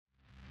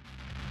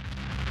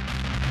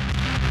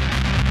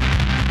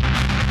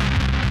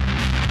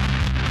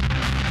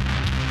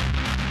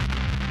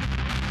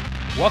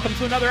Welcome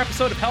to another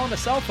episode of Hell in a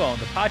Cell Phone,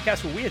 the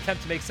podcast where we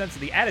attempt to make sense of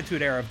the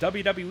Attitude Era of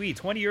WWE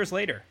 20 years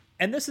later.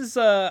 And this is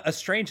a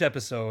strange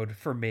episode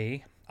for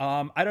me.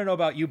 I don't know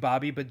about you,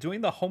 Bobby, but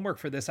doing the homework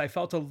for this, I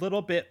felt a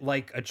little bit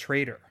like a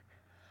traitor.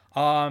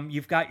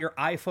 You've got your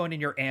iPhone and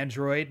your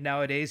Android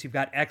nowadays. You've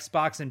got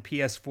Xbox and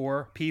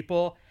PS4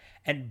 people.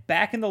 And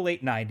back in the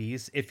late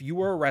 90s, if you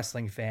were a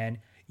wrestling fan,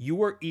 you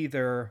were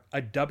either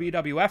a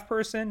WWF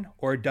person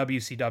or a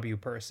WCW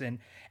person.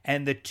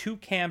 And the two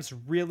camps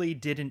really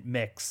didn't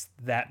mix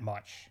that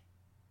much.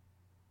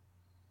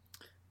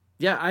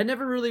 Yeah, I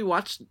never really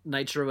watched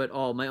Nitro at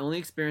all. My only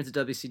experience at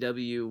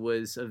WCW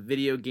was a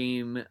video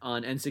game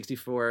on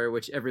N64,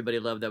 which everybody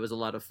loved. That was a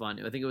lot of fun.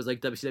 I think it was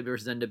like WCW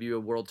versus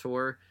NWO World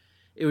Tour.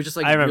 It was just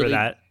like I remember really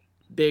that.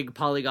 big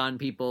polygon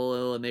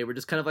people, and they were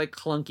just kind of like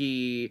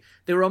clunky.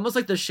 They were almost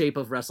like the shape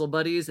of Wrestle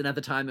Buddies, and at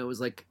the time it was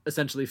like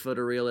essentially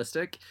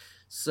photorealistic.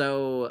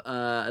 So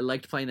I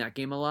liked playing that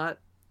game a lot.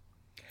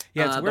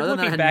 Yeah, it's weird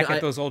looking back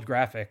at those old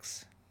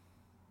graphics.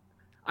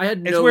 I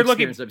had no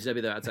experience with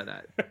WCW though outside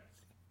that.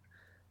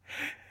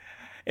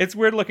 It's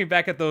weird looking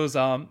back at those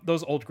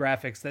old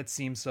graphics that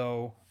seem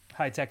so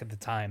high tech at the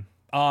time.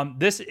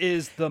 This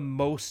is the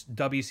most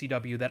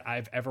WCW that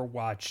I've ever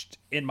watched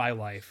in my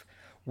life.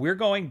 We're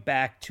going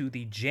back to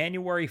the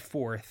January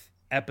 4th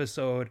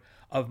episode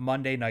of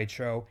Monday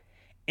Nitro,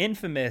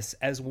 infamous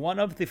as one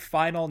of the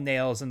final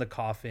nails in the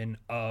coffin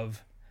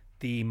of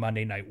the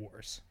Monday Night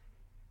Wars.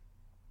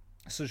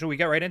 So should we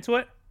get right into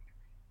it?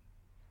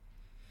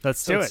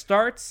 Let's do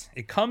it.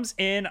 It comes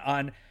in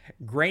on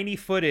grainy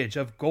footage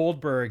of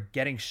Goldberg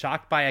getting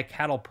shocked by a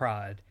cattle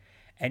prod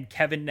and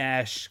Kevin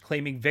Nash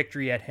claiming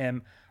victory at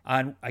him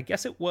on, I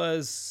guess it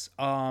was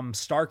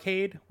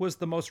Starrcade was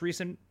the most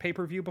recent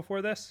pay-per-view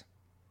before this.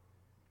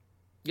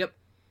 Yep.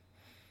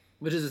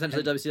 Which is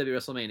essentially WCW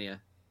WrestleMania.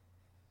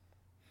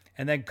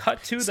 And then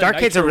cut to the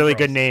Starrcade's Nitro a really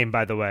Girls. good name,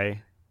 by the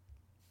way.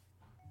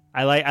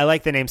 I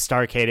like the name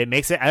Starrcade. It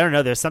makes it, I don't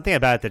know, there's something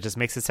about it that just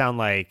makes it sound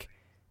like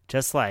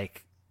just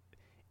like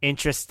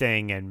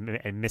interesting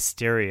and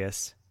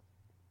mysterious.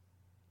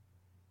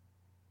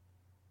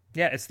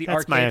 Yeah, it's the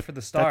That's arcade for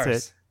the stars.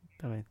 That's it.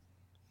 I mean,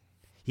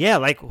 yeah,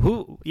 like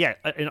who? Yeah,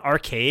 an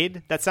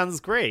arcade. That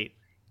sounds great.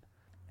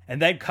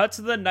 And then cut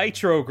to the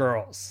Nitro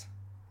Girls.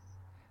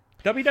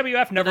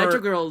 WWF never. Nitro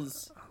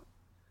Girls.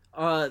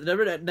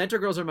 Nitro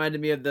Girls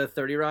reminded me of the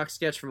 30 Rock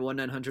sketch from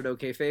 1-900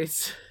 OK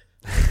Face.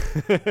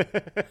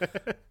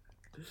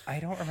 I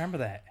don't remember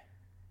that.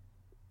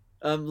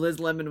 Liz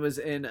Lemon was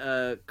in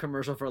a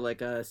commercial for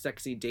like a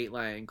sexy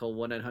Dateline called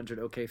 1-900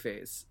 OK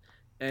Face.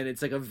 And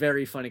it's like a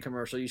very funny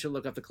commercial. You should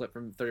look up the clip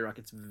from 30 Rock.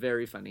 It's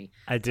very funny.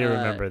 I do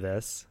remember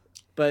this.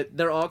 But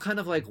they're all kind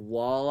of like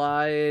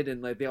wall-eyed,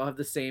 and like they all have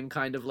the same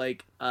kind of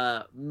like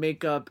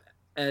makeup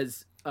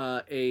as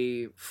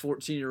a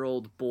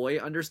 14-year-old boy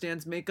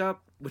understands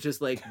makeup, which is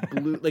like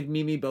blue, like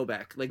Mimi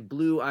Bobek, like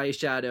blue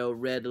eyeshadow,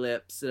 red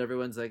lips, and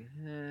everyone's like,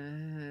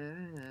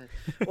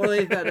 or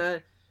like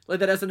that. Like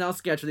that SNL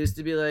sketch where they used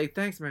to be like,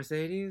 "Thanks,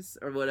 Mercedes,"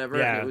 or whatever.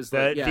 Yeah, and it was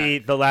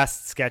the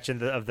last sketch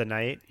of the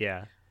night.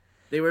 Yeah,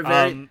 they were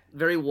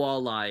very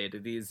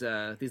wall-eyed. These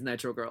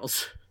Nitro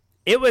Girls.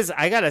 It was.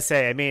 I gotta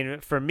say, I mean,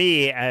 for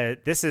me,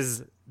 this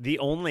is the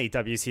only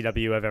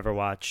WCW I've ever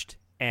watched,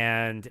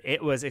 and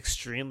it was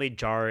extremely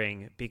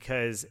jarring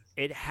because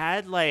it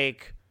had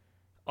like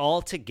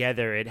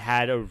altogether, it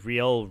had a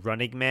real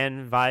Running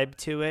Man vibe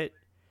to it.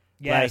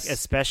 Yes, like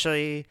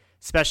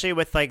especially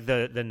with like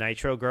the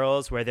Nitro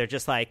Girls, where they're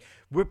just like,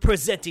 we're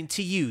presenting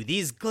to you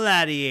these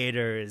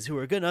gladiators who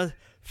are gonna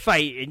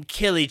fight and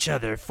kill each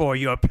other for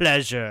your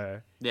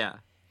pleasure. Yeah.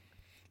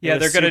 Yeah,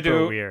 they're gonna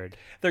do weird.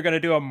 They're gonna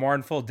do a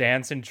mournful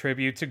dance in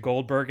tribute to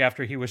Goldberg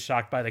after he was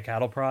shocked by the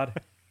cattle prod.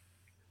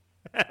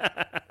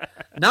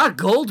 Not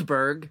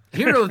Goldberg,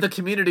 hero of the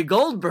community,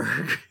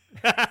 Goldberg.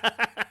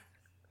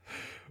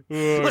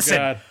 Listen,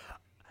 God.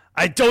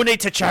 I donate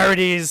to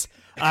charities.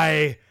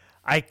 I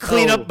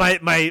clean up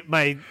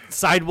my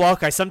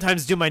sidewalk. I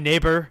sometimes do my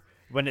neighbor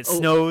when it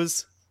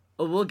snows.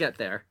 Oh, we'll get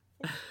there.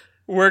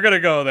 We're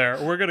gonna go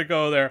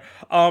there.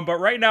 But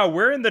right now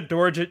we're in the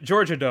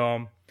Georgia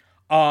Dome.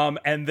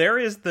 And there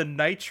is the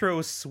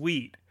Nitro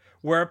Suite,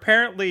 where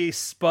apparently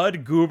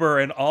Spud Goober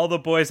and all the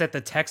boys at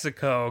the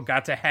Texaco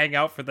got to hang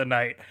out for the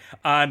night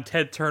on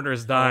Ted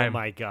Turner's dime. Oh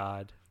my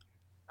god!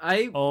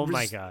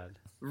 My god!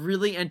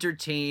 Really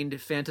entertained,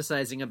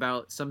 fantasizing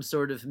about some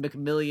sort of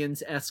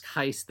McMillions-esque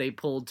heist they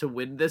pulled to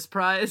win this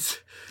prize.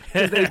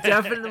 Because they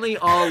definitely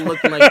all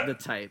look like the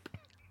type.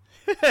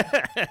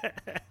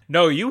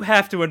 No, you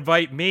have to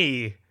invite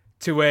me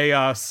to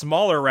a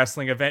smaller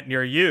wrestling event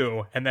near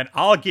you, and then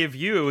I'll give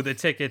you the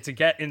ticket to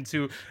get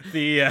into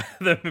the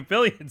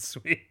McMillions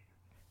Suite.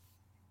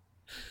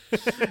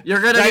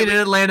 You're gonna need an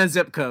Atlanta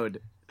zip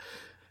code.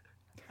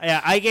 Yeah,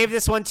 I gave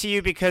this one to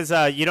you because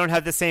you don't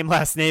have the same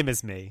last name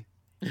as me.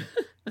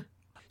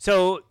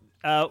 So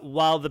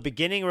while the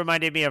beginning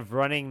reminded me of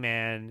Running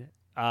Man,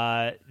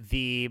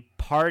 the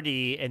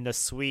party in the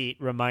suite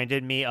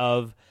reminded me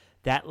of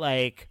that,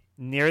 like,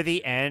 near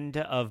the end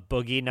of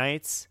Boogie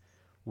Nights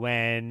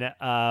when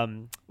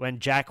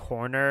Jack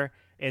Horner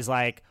is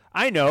like,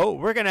 I know,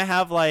 we're going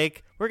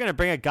to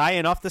bring a guy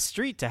in off the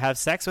street to have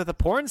sex with a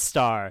porn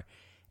star.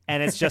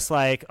 And it's just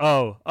like,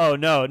 oh,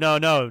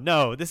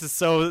 no. This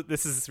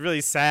is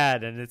really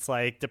sad. And it's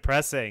like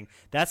depressing.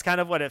 That's kind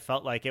of what it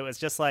felt like. It was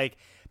just like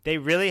they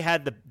really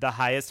had the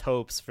highest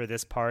hopes for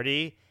this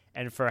party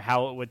and for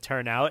how it would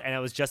turn out. And it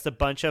was just a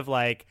bunch of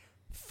like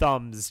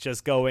thumbs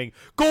just going,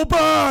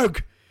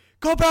 Goldberg!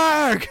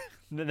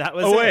 That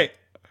was it.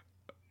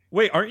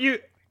 Wait, aren't you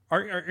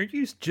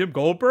Jim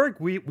Goldberg?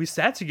 We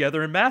sat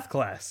together in math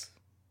class.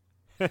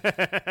 No,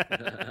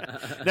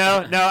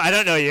 I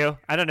don't know you.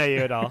 I don't know you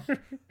at all.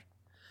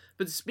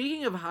 But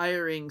speaking of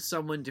hiring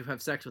someone to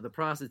have sex with a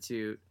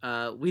prostitute,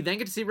 we then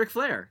get to see Ric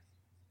Flair.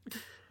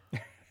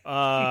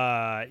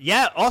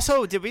 Yeah.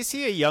 Also, did we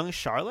see a young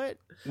Charlotte?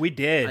 We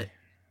did.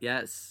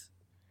 Yes.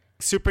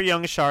 Super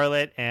young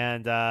Charlotte,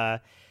 and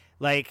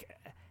like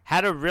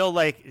had a real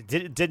like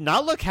did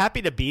not look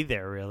happy to be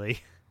there really.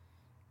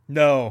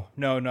 No.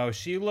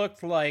 She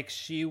looked like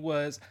she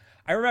was.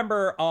 I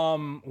remember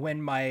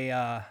when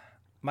my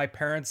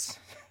parents.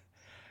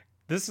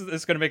 This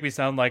is going to make me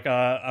sound like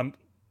I'm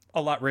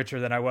a lot richer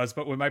than I was,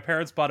 but when my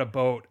parents bought a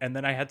boat and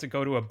then I had to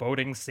go to a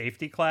boating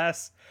safety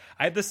class,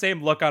 I had the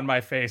same look on my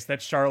face that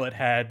Charlotte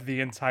had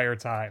the entire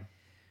time.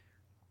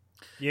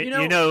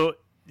 You know,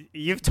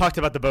 you've talked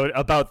about the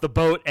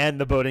boat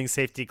and the boating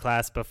safety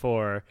class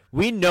before.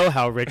 We know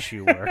how rich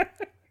you were.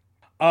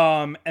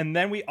 And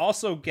then we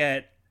also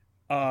get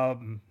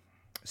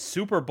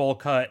Super Bowl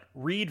cut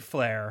Reed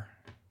Flair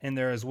in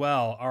there as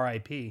well.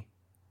 R.I.P.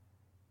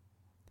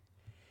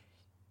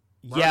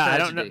 Yeah, I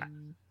don't know.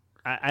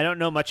 I don't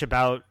know much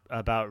about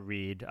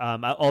Reed.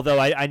 Although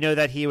I know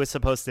that he was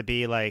supposed to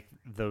be like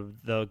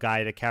the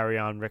guy to carry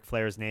on Ric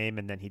Flair's name,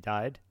 and then he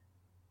died.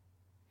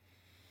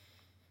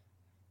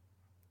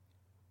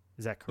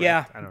 Is that correct?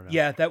 Yeah, I don't know.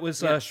 Yeah, that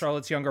was Yes.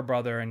 Charlotte's younger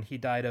brother, and he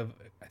died of,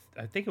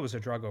 I think it was a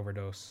drug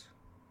overdose.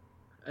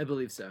 I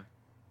believe so.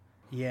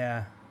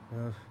 Yeah.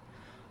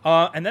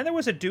 And then there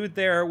was a dude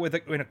there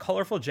in a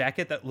colorful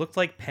jacket that looked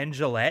like Penn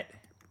Jillette,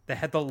 that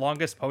had the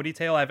longest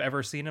ponytail I've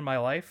ever seen in my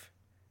life.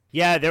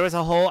 Yeah, there was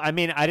a whole. I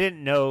mean, I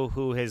didn't know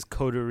who his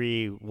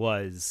coterie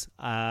was.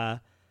 I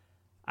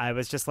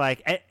was just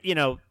like,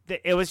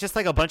 it was just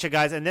like a bunch of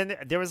guys, and then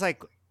there was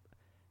like,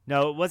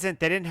 no, it wasn't.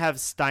 They didn't have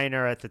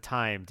Steiner at the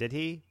time, did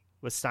he?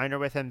 Was Steiner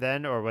with him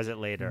then, or was it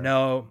later?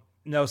 No,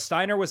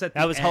 Steiner was at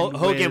the That was end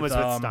Hogan was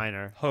with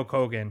Steiner. Hulk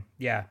Hogan,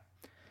 yeah.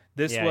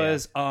 This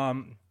was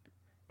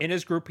in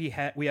his group. We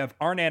have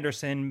Arn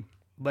Anderson,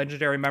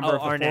 legendary member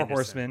of the Four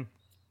Horsemen.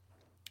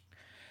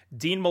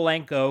 Dean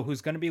Malenko,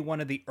 who's going to be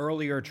one of the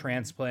earlier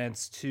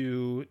transplants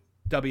to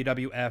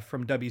WWF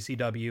from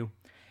WCW,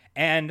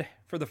 and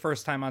for the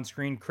first time on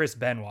screen, Chris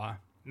Benoit.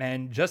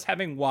 And just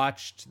having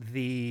watched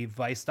the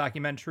Vice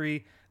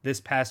documentary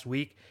this past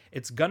week,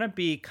 it's going to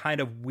be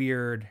kind of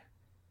weird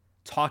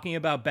talking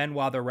about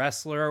Benoit the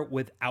wrestler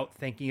without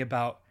thinking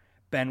about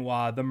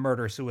Benoit the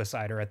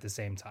murder-suicider at the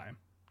same time.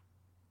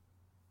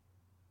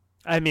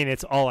 I mean,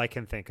 it's all I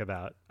can think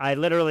about. I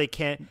literally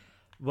can't.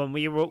 When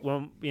we were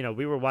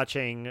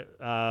watching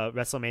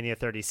WrestleMania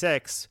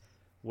 36,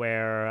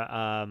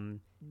 where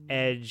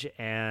Edge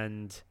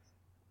and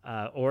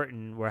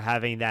Orton were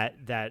having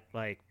that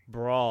like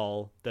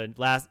brawl, the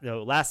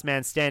last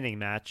man standing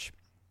match,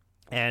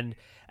 and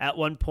at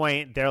one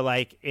point they're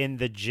like in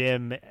the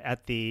gym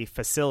at the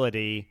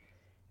facility,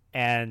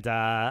 and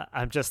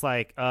I'm just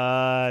like,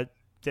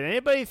 did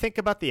anybody think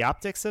about the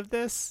optics of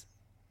this?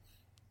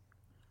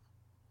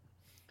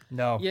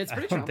 No, Yeah, it's I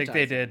pretty don't think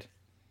they traumatizing. did.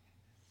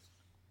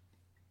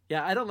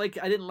 Yeah, I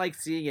didn't like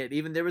seeing it.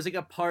 Even there was like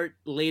a part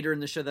later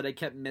in the show that I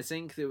kept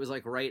missing because it was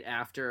like right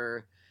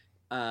after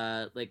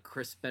like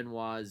Chris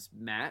Benoit's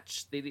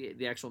match,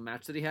 the actual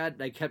match that he had.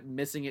 And I kept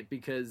missing it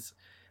because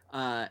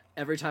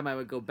every time I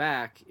would go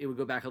back, it would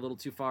go back a little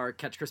too far,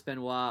 catch Chris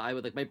Benoit, I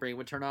would like my brain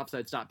would turn off, so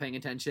I'd stop paying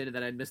attention, and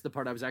then I'd miss the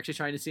part I was actually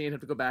trying to see and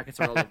have to go back and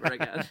start all over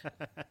again.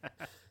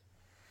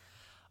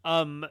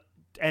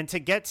 And to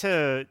get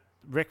to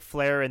Ric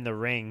Flair in the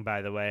ring,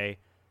 by the way,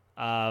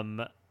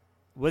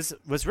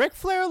 was Ric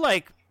Flair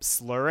like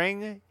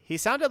slurring? He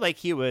sounded like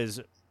he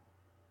was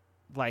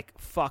like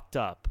fucked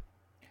up.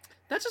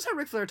 That's just how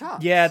Ric Flair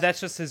talks. Yeah,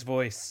 that's just his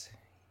voice.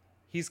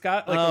 He's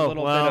got like a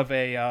little well.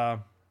 bit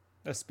of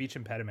a speech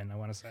impediment, I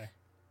want to say.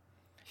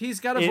 He's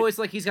got a voice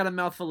like he's got a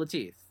mouthful of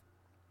teeth.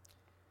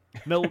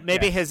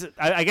 Maybe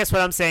I guess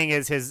what I'm saying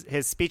is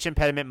his speech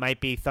impediment might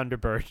be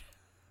Thunderbird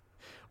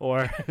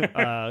or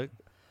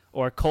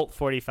Colt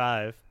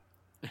 45.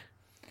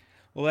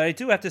 Well, I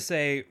do have to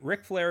say,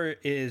 Ric Flair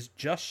is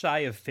just shy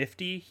of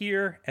 50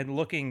 here and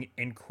looking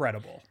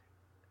incredible.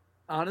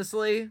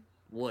 Honestly,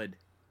 would.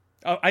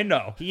 Oh, I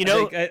know.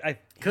 I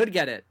Could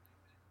get it.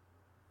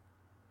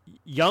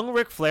 young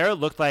Ric Flair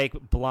looked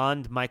like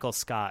blonde Michael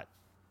Scott.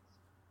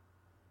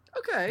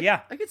 Okay.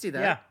 Yeah. I could see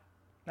that. Yeah,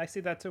 I see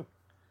that too.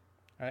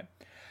 All right.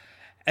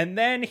 And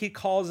then he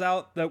calls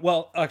out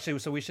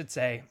so we should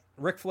say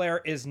Ric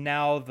Flair is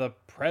now the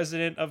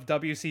president of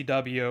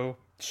WCW,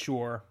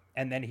 sure.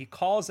 And then he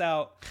calls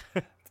out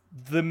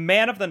the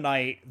man of the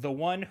night, the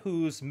one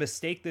whose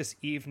mistake this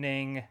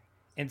evening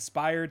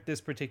inspired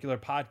this particular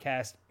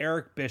podcast,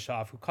 Eric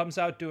Bischoff, who comes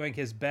out doing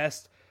his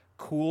best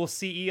cool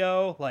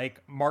CEO,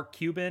 like Mark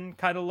Cuban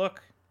kind of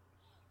look.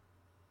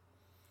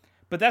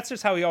 But that's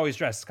just how he always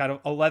dresses. Kind of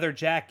a leather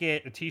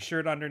jacket, a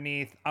t-shirt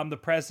underneath. I'm the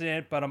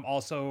president, but I'm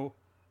also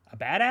a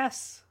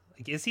badass.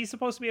 Like, is he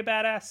supposed to be a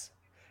badass?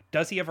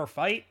 Does he ever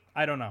fight?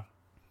 I don't know.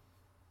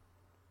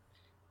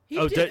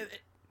 He did.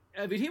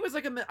 I mean, he was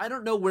like I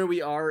don't know where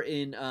we are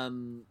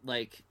in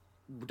like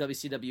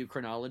WCW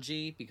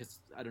chronology because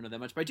I don't know that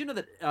much, but I do know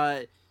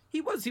that he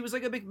was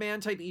like a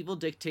McMahon type evil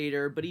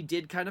dictator, but he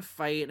did kind of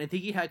fight, and I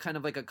think he had kind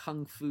of like a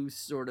kung fu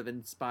sort of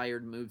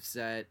inspired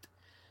moveset.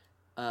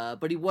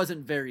 But he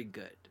wasn't very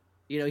good.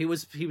 You know, he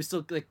was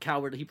still like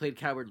coward. He played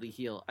cowardly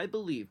heel, I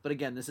believe. But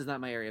again, this is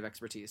not my area of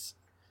expertise.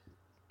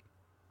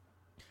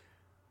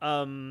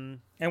 And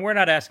we're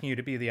not asking you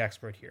to be the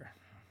expert here.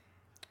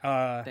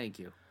 Thank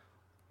you.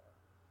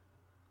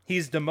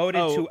 He's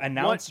demoted to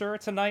announcer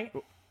tonight.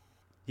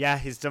 Yeah,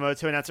 he's demoted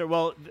to announcer.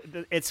 Well,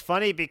 it's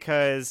funny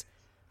because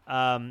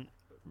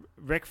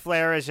Ric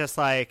Flair is just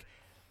like,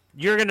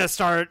 you're gonna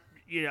start.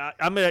 You're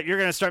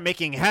gonna start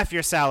making half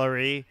your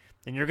salary.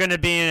 And you're going to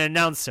be an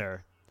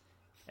announcer.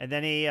 And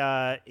then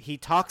he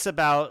talks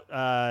about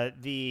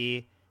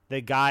the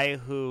guy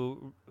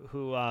who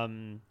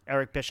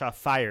Eric Bischoff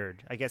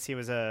fired. I guess he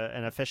was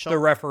an official. The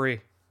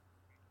referee.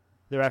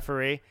 The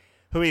referee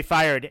who he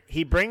fired.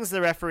 He brings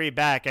the referee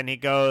back and he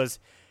goes,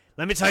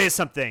 let me tell you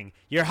something.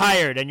 You're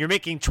hired and you're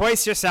making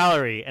twice your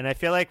salary. And I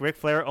feel like Ric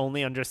Flair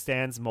only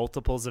understands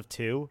multiples of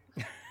 2.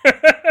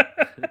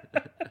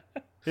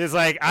 He's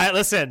like,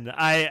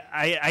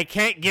 I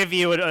can't give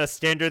you a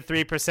standard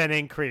 3%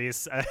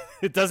 increase.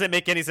 It doesn't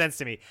make any sense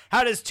to me.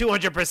 How does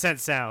 200%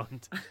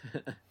 sound?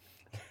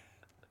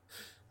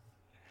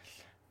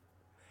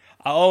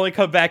 I'll only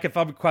come back if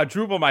I'm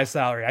quadruple my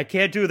salary. I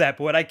can't do that,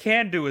 but what I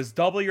can do is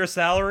double your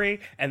salary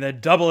and then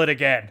double it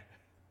again.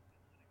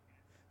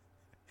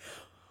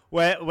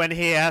 When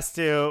he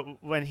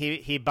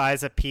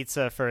buys a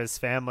pizza for his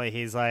family,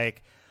 he's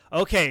like,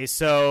 okay,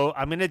 so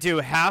I'm going to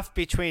do half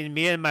between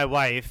me and my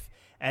wife.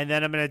 And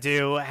then I'm going to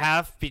do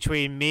half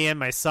between me and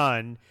my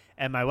son.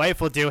 And my wife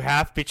will do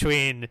half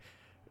between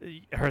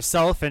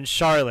herself and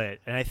Charlotte.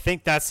 And I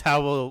think that's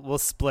how we'll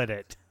split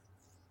it.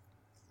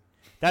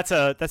 That's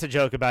a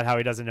joke about how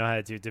he doesn't know how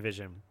to do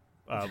division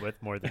with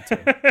more than 2.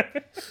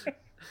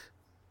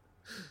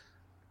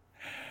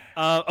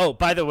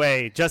 By the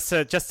way, just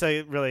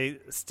to really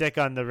stick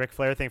on the Ric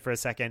Flair thing for a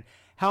second,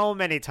 how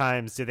many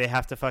times do they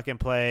have to fucking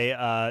play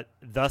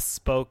Thus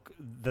Spoke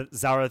the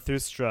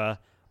Zarathustra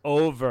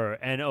over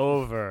and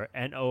over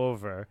and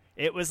over?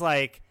 It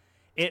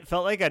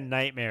felt like a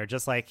nightmare,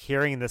 just like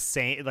hearing the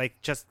same,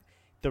 like just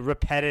the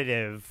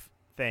repetitive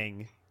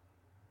thing.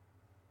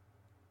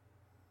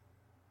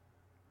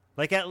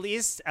 Like at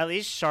least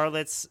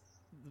Charlotte's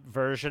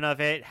version of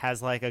it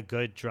has like a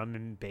good drum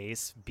and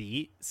bass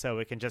beat, so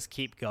it can just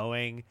keep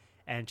going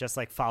and just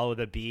like follow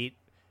the beat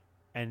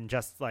and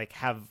just like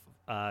have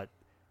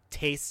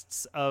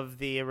tastes of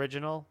the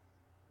original.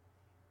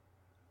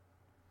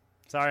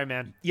 Sorry,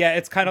 man. Yeah,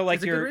 it's kind of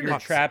like you're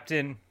trapped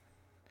in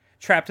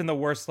the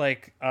worst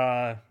like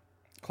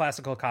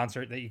classical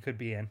concert that you could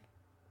be in.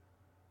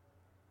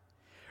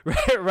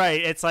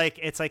 Right. It's like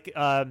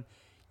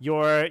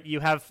you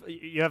have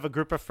a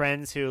group of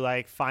friends who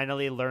like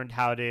finally learned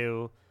how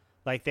to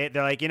like they're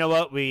like, you know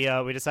what, we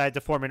decided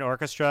to form an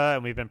orchestra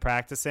and we've been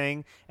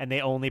practicing, and they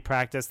only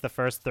practice the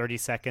first 30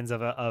 seconds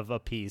of a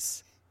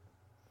piece.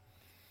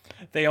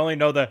 They only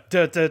know the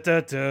da da da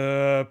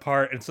da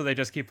part, and so they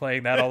just keep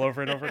playing that all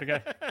over and over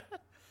again.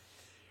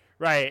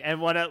 Right,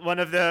 and one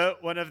of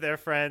their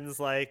friends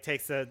like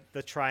takes the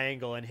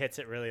triangle and hits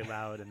it really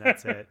loud, and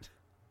that's it.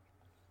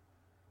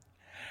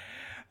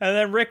 And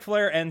then Ric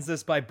Flair ends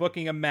this by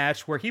booking a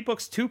match where he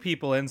books 2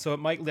 people in, so it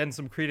might lend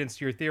some credence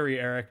to your theory,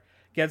 Eric,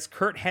 against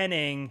Kurt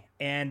Hennig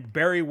and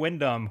Barry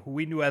Windham, who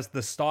we knew as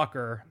the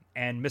Stalker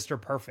and Mr.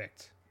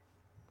 Perfect.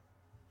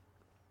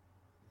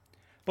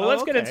 But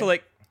let's get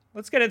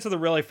into the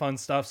really fun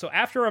stuff. So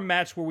after a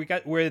match where we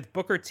got with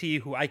Booker T,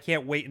 who I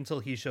can't wait until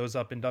he shows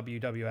up in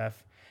WWF,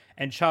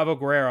 and Chavo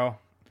Guerrero,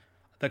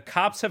 the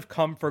cops have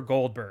come for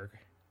Goldberg.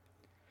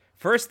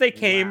 First they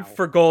came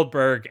for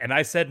Goldberg, and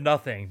I said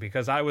nothing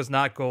because I was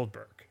not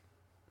Goldberg.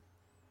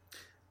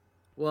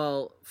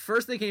 Well,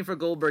 first they came for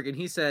Goldberg, and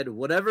he said,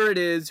 whatever it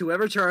is,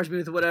 whoever charged me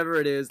with whatever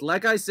it is,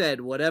 like I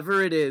said,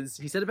 whatever it is.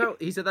 He said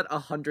that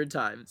 100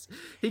 times.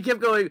 He kept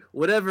going,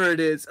 whatever it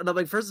is. And I'm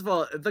like, first of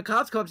all, if the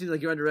cops come up to you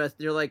like you're under arrest,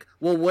 and you're like,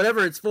 well,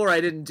 whatever it's for,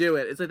 I didn't do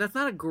it. It's like, that's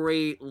not a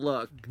great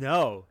look.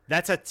 No,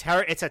 that's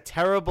it's a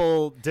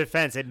terrible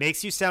defense. It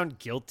makes you sound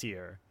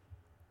guiltier.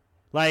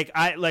 Like,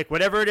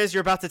 whatever it is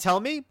you're about to tell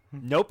me,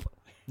 nope,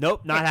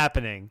 not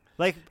happening.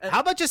 Like, how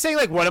about just saying,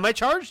 like, what am I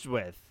charged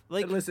with?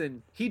 Like,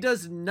 listen, he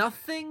does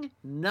nothing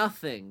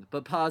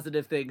but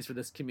positive things for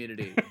this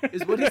community,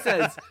 is what he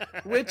says.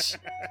 Which,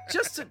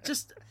 just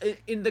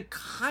in the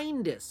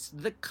kindest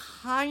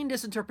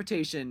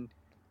interpretation,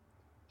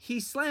 he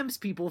slams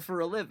people for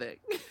a living.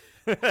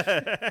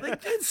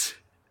 Like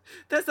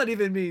that's not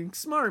even being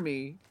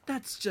smarmy.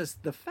 That's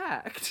just the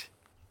fact.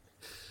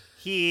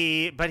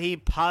 But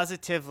he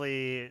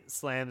positively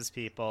slams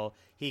people.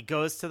 He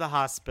goes to the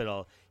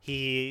hospital.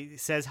 He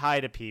says hi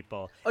to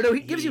people. Oh no,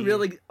 he gives you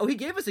really. Oh, he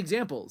gave us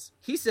examples.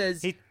 He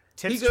says he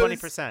tips goes,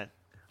 20%.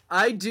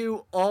 I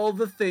do all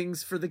the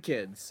things for the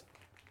kids,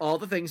 all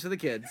the things for the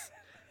kids,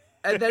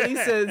 and then he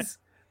says,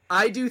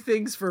 I do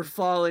things for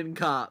fallen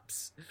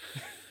cops.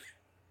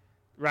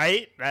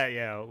 Right?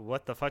 Yeah.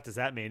 What the fuck does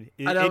that mean?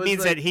 It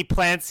means like, that he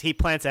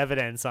plants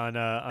evidence on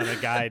a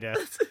guy to.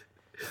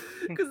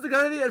 Because the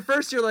guy at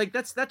first you're like,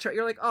 that's right.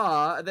 You're like,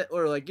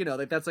 or like, you know,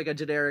 like that's like a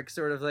generic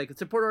sort of like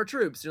support our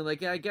troops. You're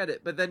like, yeah, I get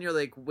it. But then you're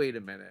like, wait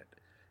a minute,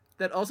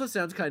 that also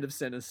sounds kind of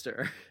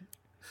sinister.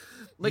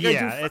 Like,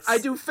 yeah, I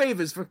do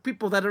favors for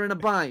people that are in a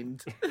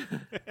bind.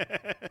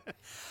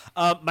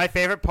 My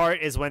favorite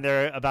part is when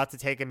they're about to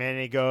take him in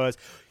and he goes,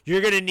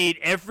 "You're going to need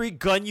every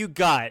gun you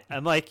got."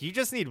 I'm like, you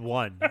just need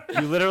one.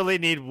 You literally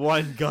need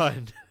one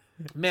gun.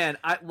 Man,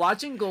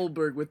 watching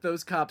Goldberg with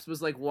those cops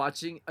was like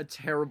watching a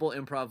terrible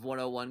Improv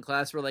 101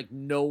 class where like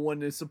no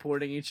one is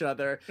supporting each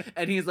other.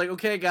 And he's like,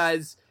 okay,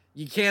 guys,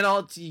 you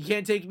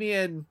can't take me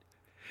in.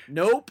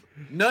 Nope,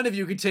 none of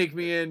you can take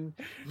me in.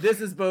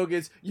 This is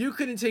bogus. You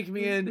couldn't take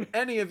me in,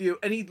 any of you.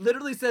 And he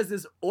literally says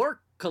this,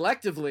 or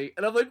collectively.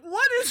 And I'm like,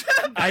 what is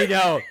happening? I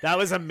know. That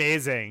was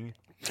amazing.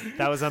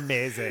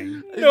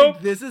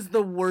 Nope. This is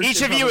the worst.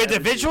 Each of you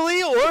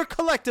individually or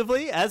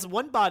collectively as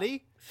one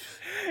body.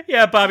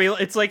 Yeah, Bobby,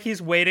 it's like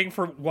he's waiting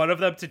for one of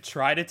them to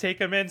try to take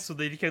him in so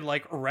that he can,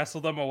 like,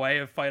 wrestle them away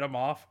and fight them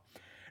off.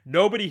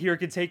 Nobody here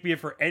can take me in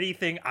for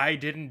anything I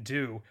didn't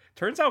do.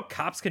 Turns out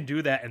cops can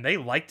do that, and they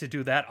like to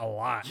do that a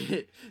lot.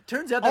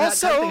 Turns out that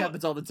kind of thing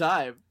happens all the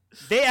time.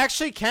 They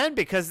actually can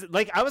because,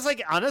 like, I was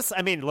like, honest.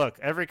 I mean, look,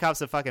 every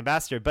cop's a fucking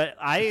bastard, but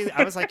I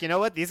was like, you know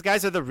what? These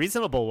guys are the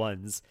reasonable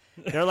ones.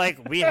 They're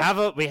like, we have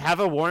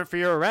a warrant for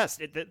your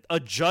arrest. A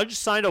judge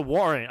signed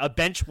a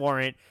bench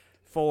warrant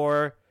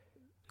for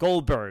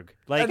Goldberg.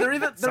 Like, and they're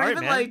even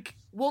man. like,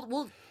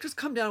 we'll just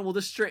come down. We'll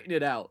just straighten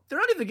it out. They're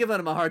not even giving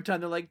him a hard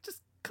time. They're like,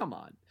 just come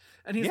on.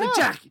 And he's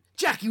like,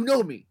 Jack, you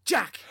know me.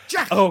 Jack.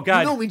 Oh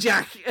God, you know me,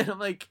 Jack. And I'm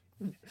like,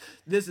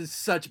 this is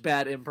such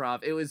bad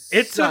improv. It was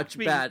such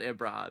bad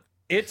improv.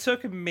 It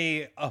took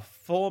me a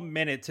full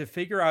minute to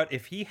figure out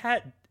if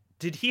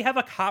did he have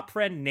a cop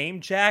friend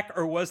named Jack,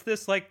 or was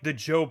this like the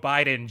Joe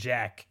Biden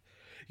Jack?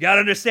 You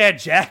gotta understand,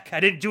 Jack. I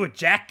didn't do it,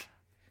 Jack.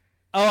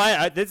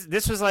 Oh,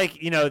 this was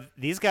like, you know,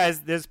 these guys.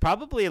 There's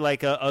probably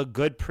like a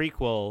good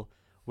prequel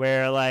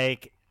where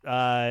like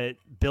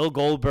Bill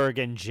Goldberg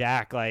and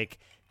Jack like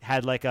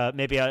had like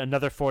maybe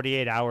another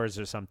 48 hours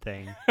or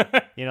something.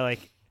 You know,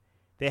 like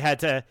they had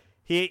to.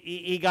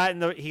 He got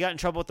in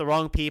trouble with the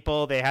wrong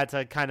people. They had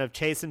to kind of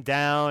chase him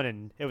down,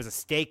 and it was a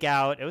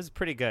stakeout. It was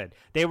pretty good.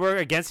 They were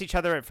against each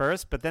other at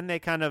first, but then they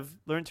kind of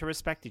learned to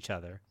respect each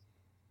other.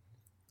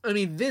 I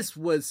mean, this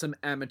was some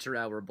amateur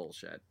hour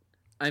bullshit.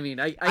 I mean,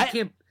 I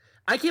can't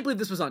believe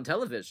this was on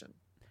television.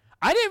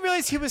 I didn't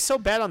realize he was so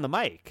bad on the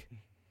mic.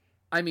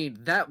 I mean,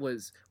 that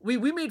was we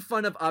made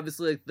fun of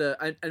obviously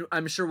like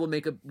I'm sure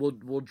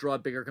we'll draw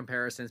bigger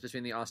comparisons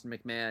between the Austin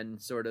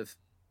McMahon sort of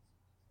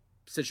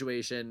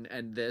situation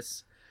and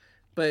this,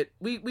 but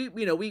we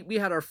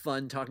had our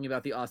fun talking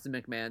about the Austin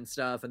McMahon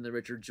stuff and the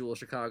Richard Jewell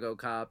Chicago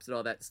cops and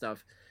all that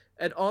stuff.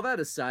 And all that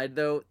aside,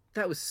 though,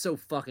 that was so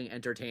fucking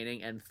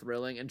entertaining and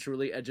thrilling and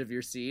truly edge of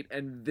your seat.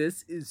 And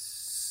this is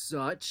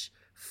such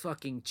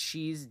fucking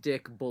cheese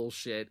dick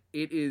bullshit.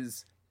 It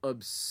is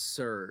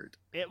absurd.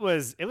 It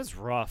was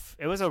rough.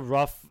 It was a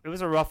rough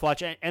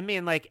watch. I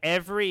mean, like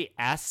every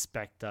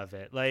aspect of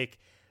it, like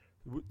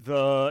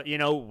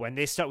when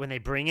they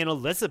bring in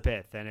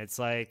Elizabeth, and it's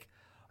like,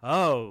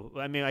 oh,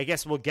 I mean, I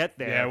guess we'll get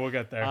there. Yeah, we'll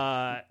get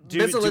there.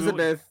 Miss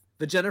Elizabeth,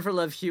 the Jennifer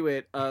Love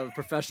Hewitt of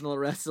professional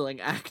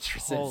wrestling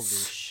actresses. Holy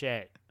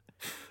shit,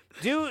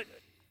 dude.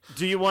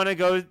 Do you want to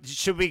go?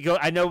 Should we go?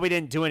 I know we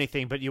didn't do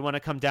anything, but you want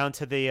to come down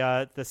to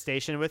the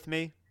station with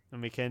me,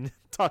 and we can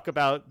talk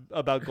about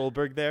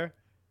Goldberg there?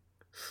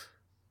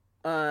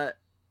 Man,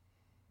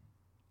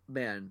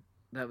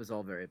 that was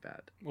all very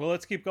bad. Well,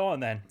 let's keep going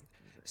then.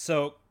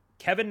 So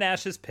Kevin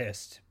Nash is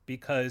pissed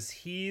because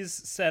he's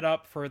set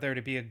up for there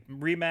to be a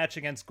rematch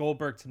against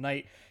Goldberg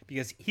tonight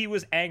because he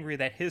was angry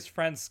that his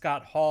friend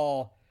Scott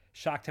Hall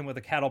shocked him with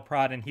a cattle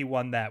prod and he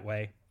won that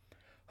way.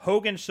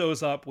 Hogan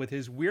shows up with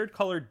his weird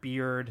colored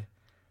beard.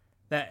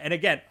 And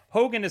again,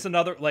 Hogan is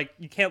another, like,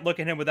 you can't look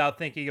at him without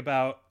thinking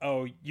about,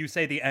 oh, you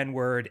say the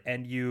N-word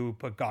and you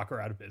put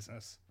Gawker out of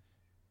business.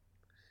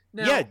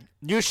 Now, yeah,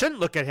 you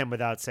shouldn't look at him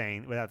without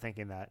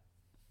thinking that.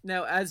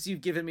 Now, as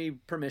you've given me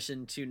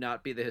permission to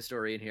not be the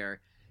historian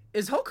here,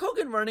 is Hulk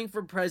Hogan running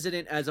for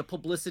president as a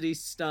publicity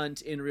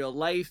stunt in real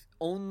life,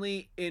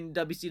 only in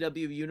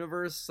WCW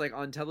universe, like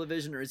on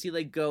television, or is he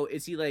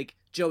like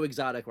Joe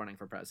Exotic running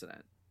for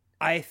president?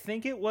 I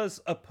think it was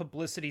a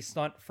publicity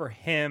stunt for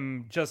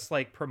him, just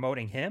like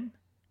promoting him.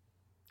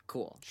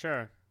 Cool.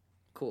 Sure.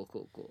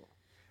 Cool.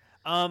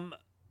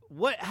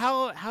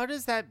 How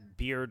does that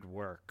beard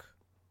work?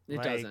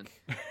 It doesn't.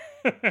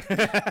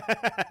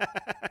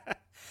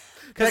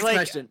 Next like,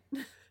 question.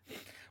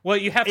 Well,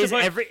 you have to is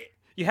put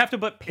you have to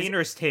put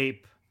painter's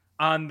tape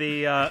on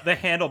the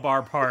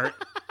handlebar part,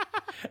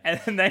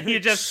 and then you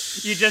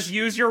just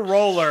use your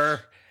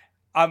roller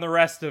on the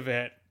rest of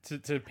it to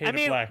paint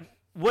it black.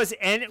 Was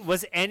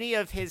any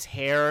of his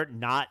hair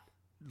not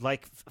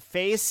like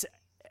face?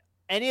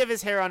 Any of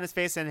his hair on his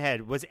face and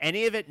head, was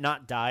any of it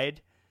not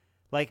dyed?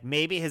 Like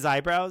maybe his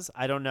eyebrows?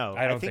 I don't know.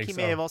 I think he so.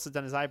 may have also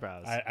done his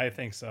eyebrows. I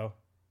think so.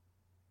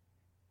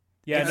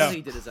 Yeah, no, no,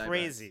 he did his eyebrows.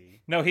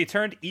 Crazy. no, he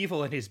turned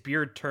evil and his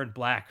beard turned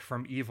black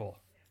from evil.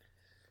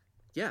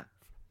 Yeah,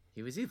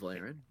 he was evil,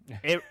 Aaron.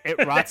 It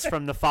rots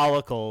from the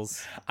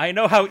follicles. I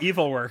know how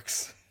evil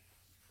works.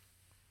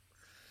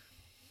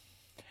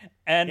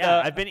 And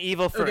Yeah, I've been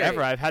evil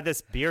forever. okay. I've had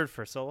this beard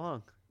for so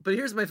long. But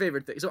here's my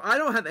favorite thing. So I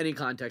don't have any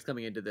context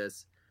coming into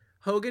this.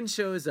 Hogan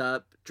shows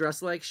up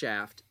dressed like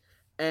Shaft,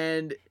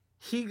 and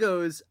he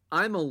goes,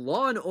 "I'm a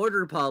Law and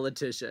Order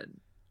politician."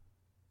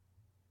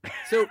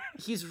 So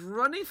he's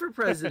running for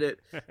president,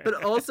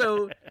 but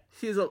also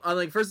I'm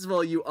like, first of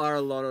all, you are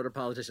a Law and Order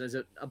politician. As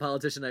a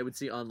politician I would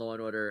see on Law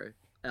and Order.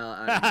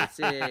 I'm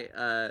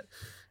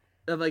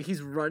like,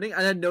 he's running.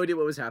 I had no idea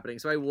what was happening,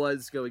 so I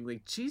was going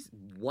like, "Geez,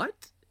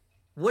 what?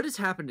 What is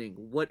happening?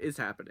 What is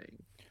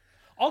happening?"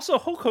 also,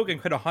 Hulk Hogan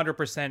could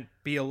 100%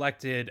 be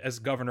elected as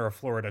governor of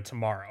Florida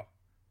tomorrow.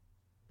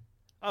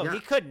 Oh, Yeah. he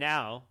could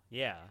now.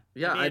 Yeah.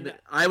 Yeah, I mean,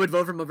 I would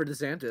vote for him over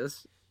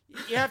DeSantis.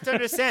 you have to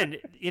understand,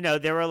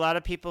 there were a lot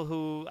of people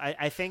who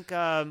I think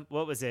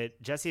what was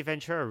it? Jesse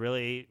Ventura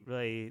really,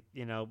 really,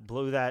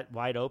 blew that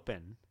wide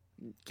open.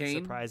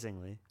 Kane,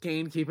 Surprisingly.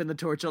 Kane keeping the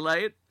torch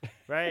alight.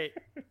 Right.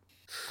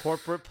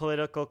 Corporate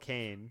political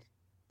Kane.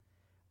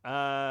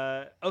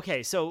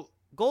 Okay, so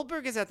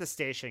Goldberg is at the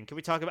station. Can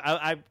we talk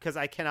about because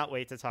I cannot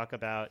wait to talk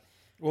about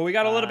Well, we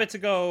got a little bit to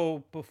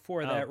go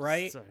before that, oh,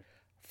 right? sorry.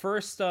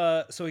 First,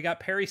 so we got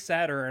Perry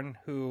Saturn,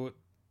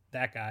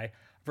 that guy,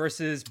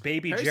 versus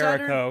Baby Perry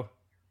Jericho.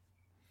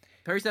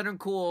 Perry Saturn,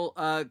 cool.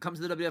 Comes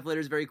to the WWF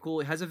later, is very cool.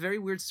 He has a very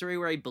weird story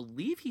where I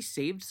believe he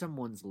saved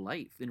someone's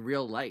life in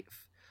real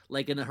life.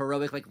 Like in a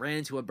heroic, like ran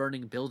into a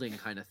burning building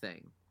kind of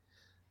thing.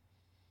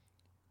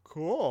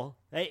 Cool.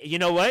 Hey, you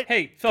know what?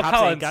 Hey, Phil Cops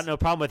Collins. ain't got no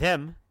problem with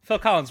him. Phil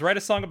Collins, write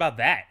a song about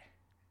that.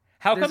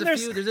 How come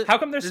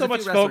there's so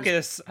much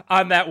focus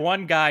on that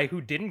one guy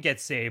who didn't get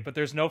saved, but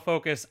there's no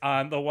focus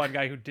on the one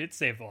guy who did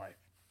save the life?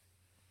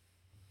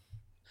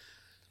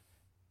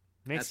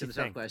 Makes Answer you the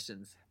tough think.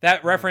 questions.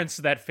 That reference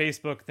to that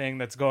Facebook thing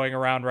that's going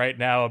around right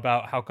now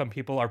about how come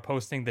people are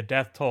posting the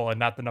death toll and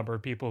not the number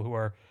of people who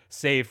are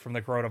saved from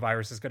the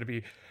coronavirus is going to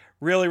be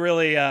really,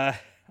 really, well,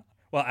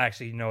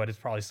 actually, it's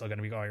probably still going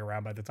to be going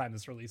around by the time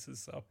this releases,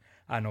 so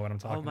I know what I'm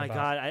talking about. Oh my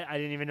God, I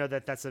didn't even know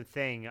that that's a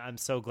thing. I'm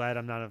so glad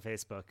I'm not on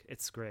Facebook.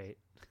 It's great.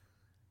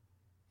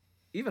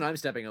 Even I'm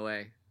stepping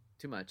away.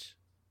 Too much.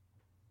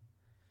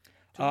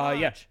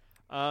 Yeah.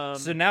 Um,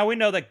 So now we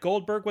know that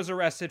Goldberg was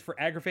arrested for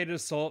aggravated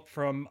assault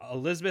from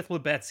Elizabeth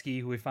Lebetsky,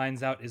 who we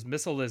finds out is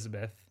Miss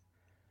Elizabeth.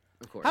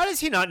 Of course. how does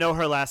he not know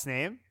her last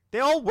name? They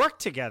all work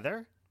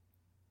together.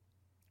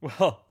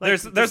 Well,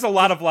 there's a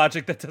lot of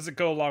logic that doesn't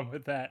go along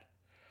with that.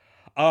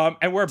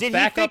 And we're Did he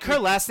back think up. her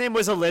last name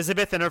was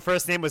Elizabeth and her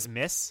first name was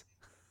Miss?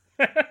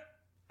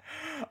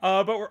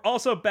 But we're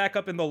also back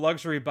up in the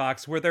luxury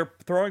box where they're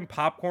throwing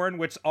popcorn,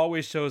 which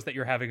always shows that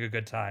you're having a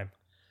good time.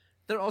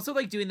 They're also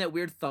like doing that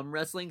weird thumb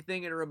wrestling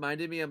thing, and it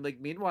reminded me. I'm like,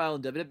 meanwhile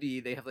in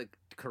WWE they have like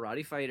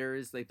karate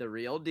fighters, like the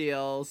real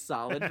deal,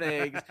 solid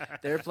things.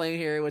 They're playing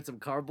here with some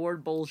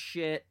cardboard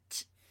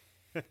bullshit.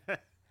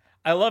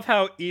 I love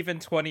how even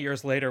 20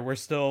 years later, we're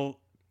still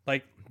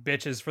like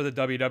bitches for the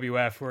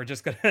WWF who are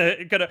just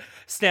gonna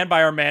stand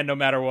by our man no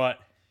matter what.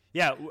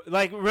 Yeah,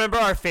 like remember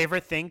our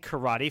favorite thing,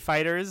 karate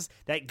fighters?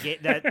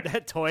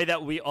 That toy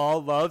that we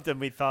all loved and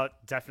we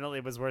thought definitely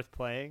was worth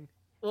playing.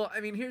 Well,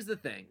 I mean, here's the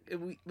thing.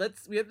 We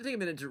have to take a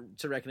minute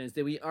to recognize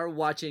that we are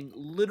watching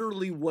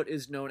literally what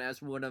is known as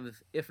one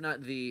of, if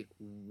not the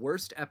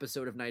worst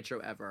episode of Nitro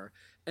ever,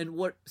 and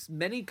what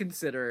many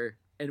consider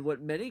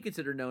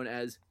known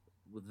as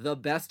the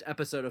best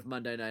episode of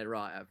Monday Night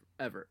Raw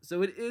ever.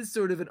 So it is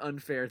sort of an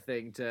unfair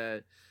thing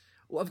to.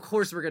 Well, of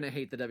course we're gonna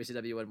hate the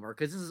WCW one more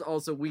because this is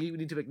also we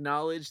need to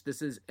acknowledge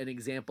this is an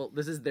example.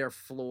 This is their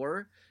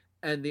floor,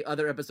 and the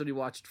other episode we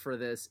watched for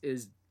this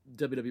is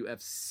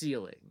WWF's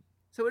ceiling.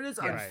 So it is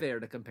unfair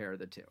to compare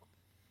the two.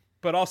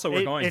 But also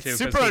we're going to. It's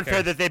super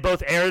unfair that they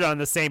both aired on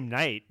the same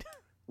night.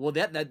 Well,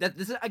 that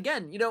this is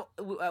again.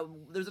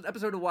 There's an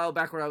episode a while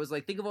back where I was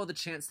like, think of all the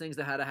chance things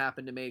that had to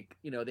happen to make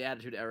the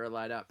Attitude Era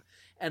light up,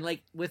 and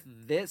like with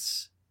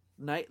this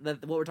night,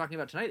 what we're talking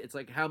about tonight, it's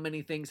like how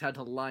many things had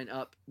to line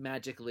up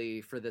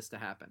magically for this to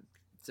happen.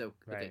 So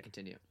okay,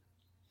 continue.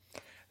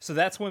 So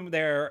that's when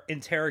they're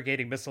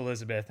interrogating Miss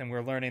Elizabeth, and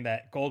we're learning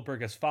that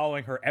Goldberg is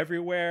following her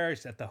everywhere.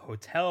 She's at the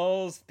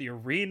hotels, the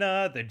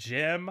arena, the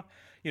gym,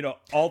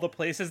 all the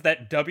places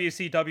that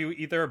WCW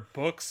either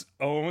books,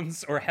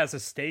 owns, or has a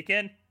stake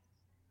in.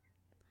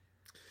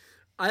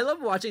 I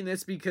love watching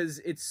this because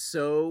it's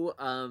so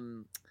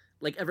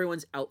like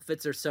everyone's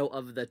outfits are so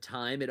of the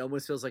time, it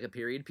almost feels like a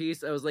period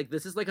piece. I was like,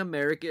 this is like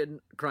American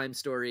Crime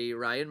Story,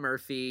 Ryan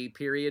Murphy,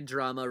 period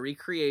drama,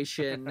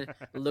 recreation.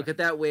 Look at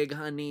that wig,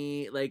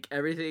 honey. Like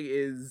everything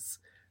is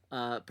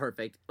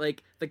perfect.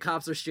 Like the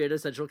cops are straight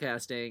essential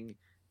casting.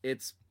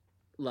 It's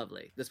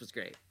lovely. This was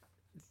great.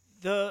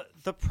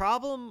 The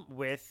problem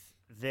with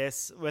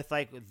this, with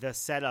like the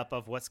setup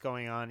of what's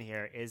going on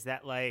here, is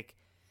that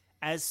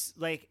as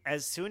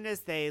soon as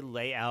they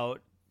lay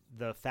out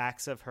the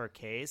facts of her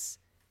case,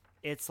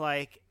 it's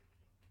like,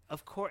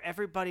 of course,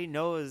 everybody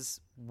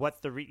knows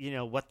what the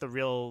what the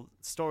real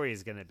story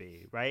is going to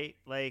be, right?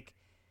 Like,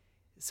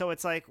 so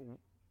it's like,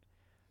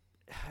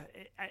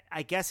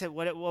 I guess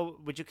what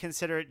would you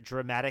consider it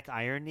dramatic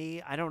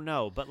irony? I don't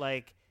know, but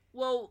like,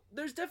 well,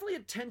 there's definitely a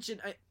tension.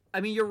 I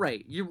mean, you're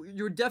right.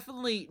 You're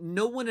definitely,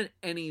 no one at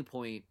any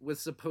point was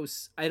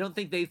supposed. I don't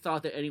think they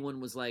thought that anyone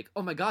was like,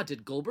 oh my god,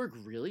 did Goldberg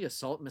really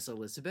assault Miss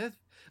Elizabeth?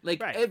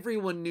 Like right.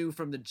 Everyone knew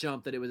from the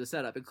jump that it was a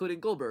setup, including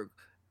Goldberg.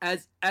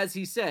 As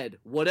he said,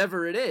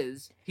 whatever it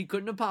is, he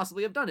couldn't have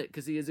possibly have done it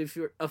because he is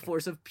a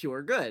force of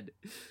pure good.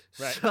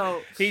 Right.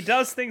 So he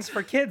does things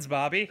for kids,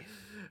 Bobby.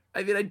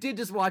 I mean, I did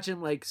just watch him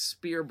like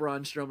spear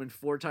Braun Strowman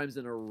 4 times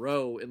in a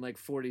row in like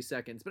 40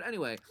 seconds. But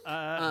anyway,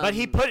 but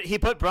he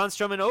put Braun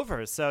Strowman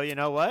over. So you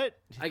know what?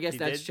 I guess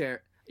that's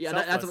charity. Yeah,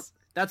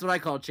 that's what I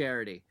call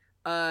charity.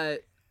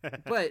 But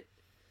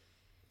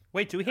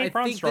wait, do we hate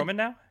Braun Strowman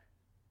now?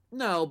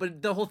 No,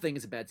 but the whole thing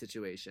is a bad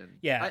situation.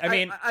 Yeah,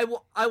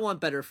 I want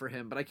better for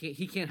him, but I can't.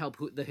 He can't help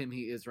the him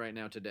he is right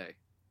now today.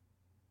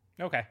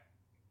 Okay,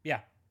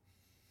 yeah.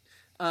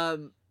 But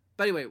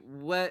anyway,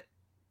 what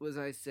was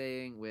I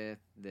saying with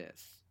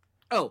this?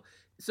 Oh,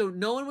 so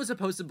no one was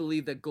supposed to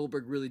believe that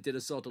Goldberg really did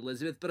assault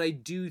Elizabeth, but I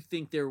do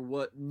think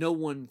no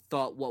one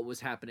thought what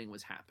was happening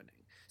was happening.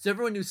 So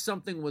everyone knew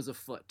something was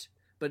afoot,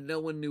 but no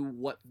one knew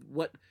what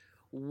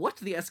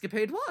the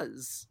escapade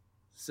was.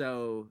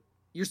 So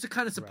you're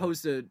kind of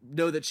supposed to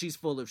know that she's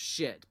full of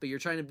shit, but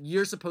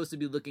you're supposed to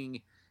be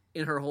looking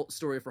in her whole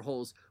story for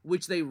holes,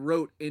 which they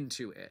wrote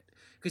into it.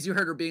 Because you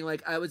heard her being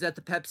like, I was at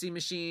the Pepsi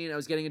machine, I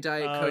was getting a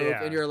Diet Coke,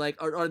 yeah. and you're like,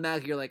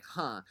 automatically you're like,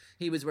 huh,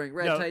 he was wearing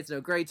red tights,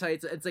 no gray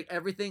tights. It's like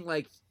everything,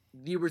 like,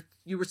 you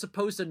were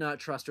supposed to not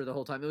trust her the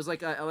whole time. It was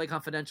like LA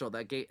Confidential,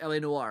 that game, LA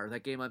Noire,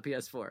 that game on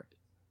PS4.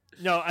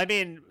 No, I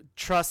mean,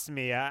 trust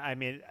me. I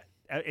mean,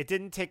 it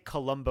didn't take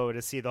Columbo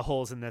to see the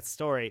holes in that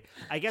story.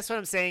 I guess what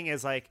I'm saying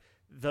is like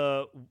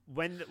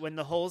when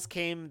the holes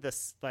came,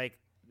 because like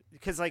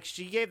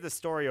she gave the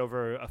story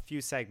over a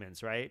few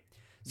segments, right?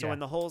 So when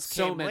the holes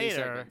came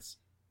later,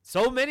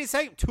 too many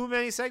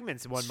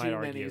segments. One might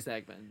argue. Too many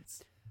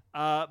segments.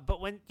 But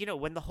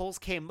when the holes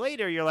came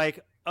later, you're like,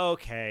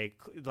 okay,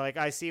 like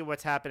I see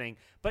what's happening.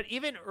 But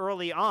even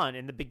early on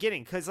in the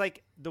beginning, because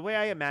like the way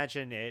I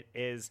imagine it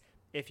is,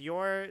 if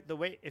you're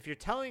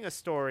telling a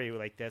story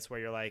like this, where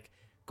you're like,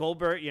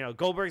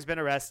 Goldberg's been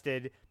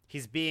arrested,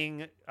 he's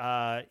being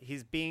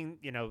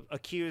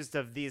accused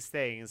of these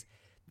things.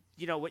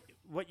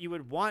 What you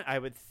would want, I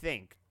would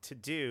think, to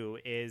do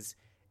is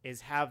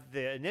have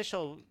the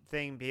initial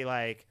thing be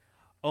like,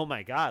 oh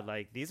my god,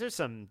 like these are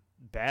some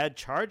bad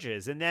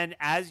charges, and then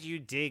as you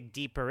dig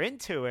deeper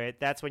into it,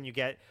 that's when you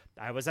get,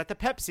 I was at the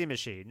Pepsi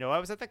machine, no, I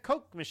was at the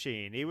Coke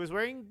machine, he was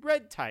wearing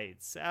red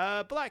tights,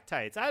 black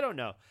tights, I don't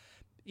know,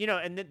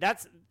 and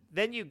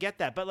then you get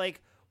that. But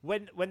like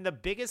when the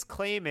biggest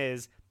claim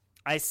is,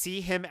 I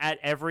see him at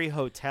every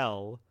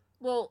hotel,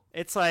 well,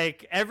 it's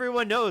like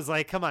everyone knows,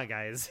 like, come on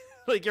guys.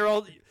 Like,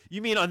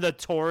 you mean on the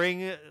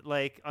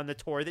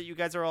tour that you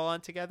guys are all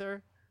on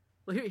together?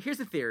 Well, here's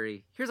a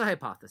theory. Here's a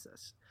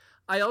hypothesis.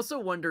 I also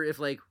wonder if,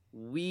 like,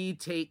 we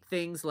take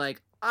things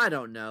like, I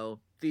don't know,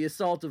 the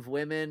assault of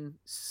women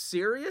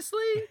seriously?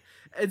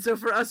 And so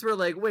for us, we're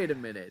like, wait a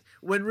minute.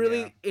 When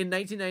really, in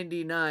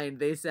 1999,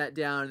 they sat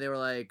down and they were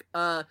like,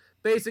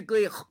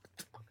 basically,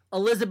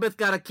 Elizabeth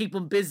got to keep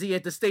him busy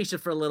at the station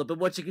for a little bit.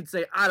 What you could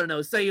say, I don't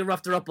know, say you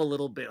roughed her up a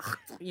little bit.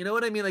 You know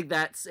what I mean? Like,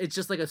 it's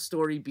just like a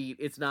story beat.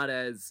 It's not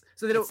as,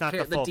 so they don't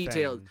care the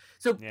details. Thing.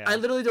 So I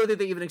literally don't think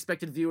they even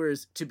expected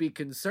viewers to be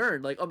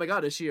concerned. Like, oh my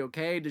God, is she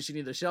okay? Does she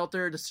need a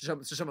shelter? Does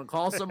someone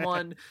call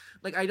someone?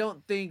 Like, I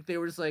don't think they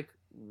were just like,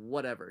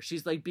 whatever.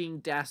 She's like being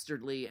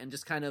dastardly and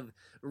just kind of,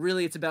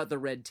 really, it's about the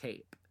red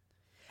tape.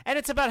 And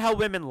it's about how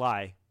women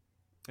lie.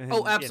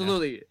 Oh,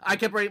 absolutely. I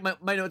kept writing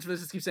my notes for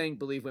this, just keep saying,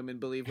 believe women,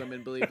 believe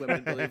women, believe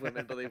women, believe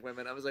women, believe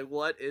women. I was like,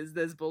 what is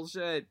this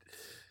bullshit?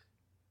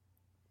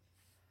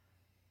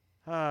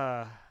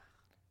 Well,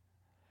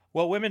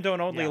 women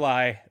don't only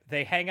lie.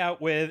 They hang out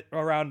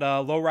around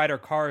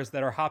lowrider cars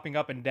that are hopping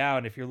up and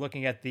down, if you're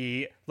looking at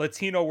the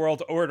Latino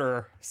World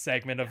Order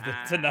segment of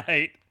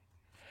tonight.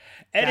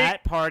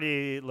 That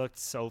party looked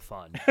so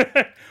fun.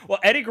 Well,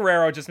 Eddie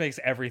Guerrero just makes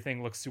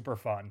everything look super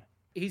fun.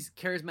 He's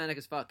charismatic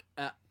as fuck.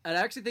 I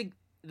actually think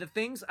the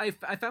things I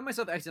found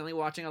myself accidentally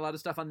watching a lot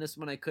of stuff on this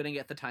when I couldn't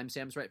get the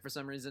timestamps right for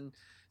some reason,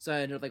 so I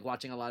ended up like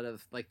watching a lot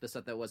of like the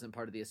stuff that wasn't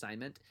part of the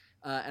assignment,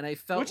 and I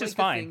felt which like is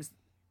fine.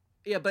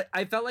 But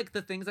I felt like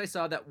the things I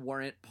saw that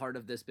weren't part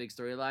of this big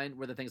storyline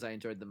were the things I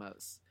enjoyed the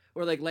most.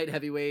 or like light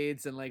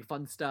heavyweights and like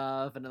fun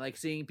stuff, and like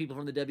seeing people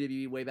from the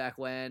WWE way back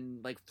when,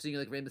 like seeing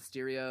like Rey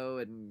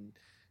Mysterio and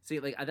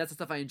seeing like that's the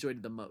stuff I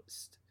enjoyed the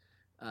most.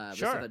 Sure.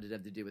 Stuff that did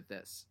have to do with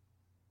this.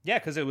 Yeah,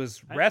 because it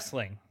was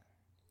wrestling.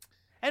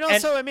 And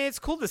also, I mean, it's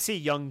cool to see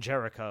young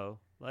Jericho.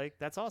 Like,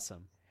 that's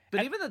awesome.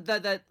 But even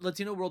that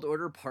Latino World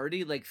Order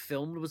party, like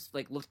filmed, was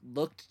like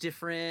looked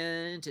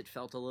different. It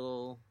felt a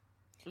little.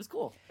 It was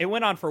cool. It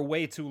went on for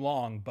way too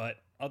long, but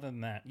other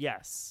than that,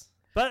 Yes.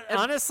 But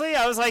honestly,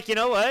 I was like, you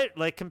know what?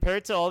 Like,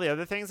 compared to all the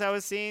other things I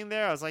was seeing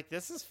there, I was like,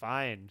 this is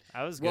fine.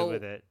 I was good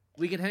with it.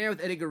 We can hang out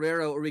with Eddie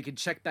Guerrero, or we can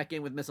check back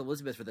in with Miss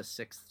Elizabeth for the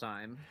 6th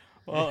time.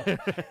 well,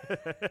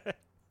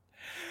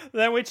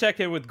 then we check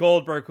in with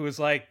Goldberg, who's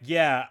like,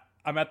 yeah,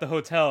 I'm at the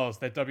hotels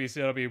that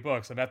WCW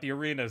books. I'm at the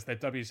arenas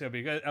that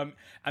WCW.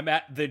 I'm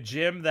at the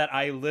gym that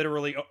I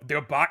literally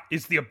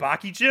is the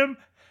Abaki gym.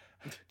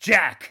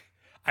 Jack,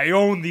 I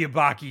own the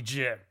Abaki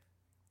gym.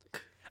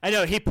 I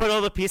know, he put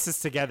all the pieces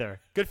together.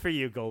 Good for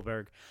you,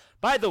 Goldberg.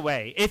 By the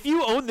way, if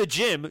you own the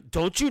gym,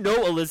 don't you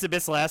know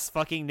Elizabeth's last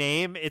fucking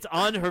name? It's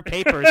on her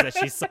papers that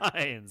she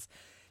signs.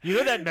 You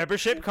know that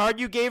membership card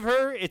you gave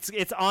her? It's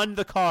on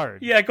the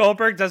card. Yeah,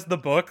 Goldberg does the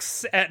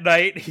books at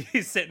night.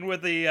 He's sitting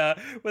with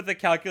the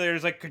calculator.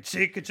 He's like,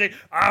 ka-ching, ka-ching.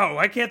 Oh,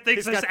 I can't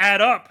think this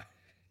add up.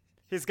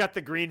 He's got the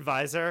green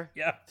visor.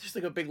 Yeah. Just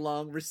like a big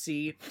long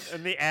receipt.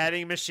 And the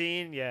adding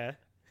machine, yeah.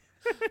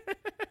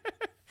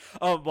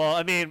 Oh, well,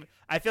 I mean,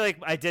 I feel like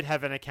I did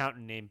have an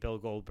accountant named Bill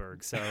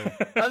Goldberg, so.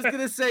 I was going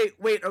to say,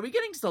 wait, are we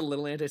getting just a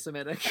little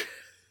anti-Semitic?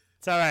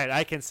 It's all right.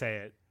 I can say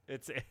it.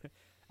 It's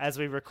as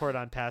we record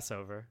on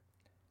Passover.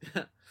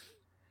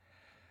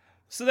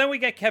 So then we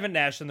get Kevin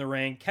Nash in the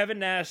ring. Kevin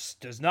Nash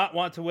does not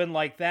want to win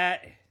like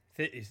that.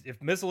 If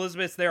Miss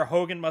Elizabeth's there,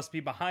 Hogan must be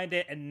behind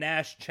it, and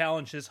Nash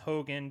challenges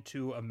Hogan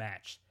to a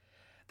match.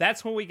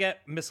 That's when we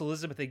get Miss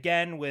Elizabeth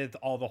again with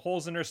all the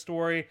holes in her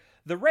story.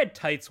 The red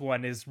tights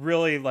one is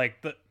really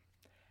like the...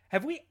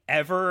 Have we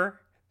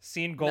ever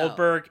seen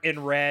Goldberg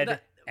in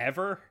red?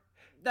 Ever?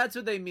 That's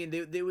what they mean.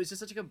 It was just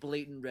such like a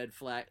blatant red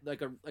flag,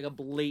 like a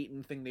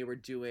blatant thing they were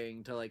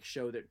doing to like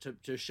show their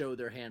to show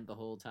their hand the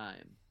whole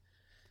time.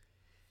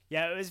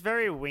 Yeah, it was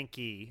very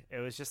winky. It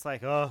was just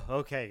like, oh,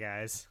 okay,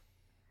 guys.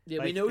 Yeah,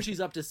 like, we know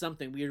she's up to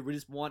something weird. We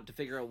just want to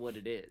figure out what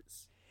it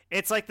is.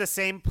 It's like the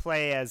same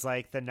play as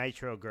like the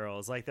Nitro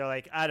Girls. Like they're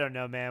like, I don't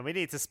know, man. We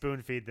need to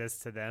spoon feed this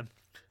to them.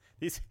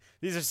 These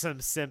are some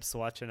simps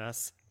watching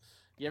us.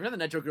 Yeah, remember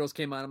the Nitro Girls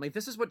came on? I'm like,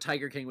 this is what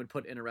Tiger King would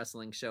put in a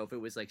wrestling show if it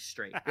was like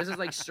straight. This is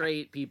like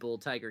straight people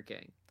Tiger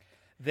King.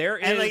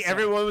 And like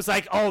everyone was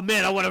like, "Oh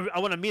man, I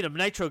want to meet a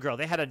Nitro Girl."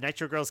 They had a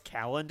Nitro Girls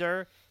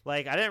calendar.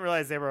 Like I didn't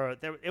realize they were.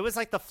 It was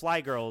like the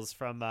Fly Girls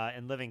from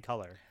In Living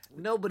Color.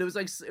 No, but it was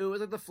like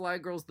the Fly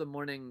Girls the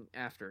morning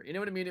after. You know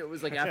what I mean? It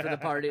was like after the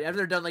party, after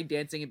they're done like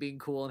dancing and being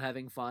cool and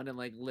having fun and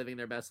like living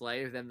their best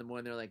life. Then the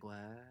morning they're like, "What?"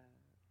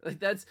 Like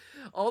that's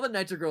all the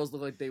Nitro Girls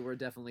look like they were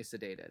definitely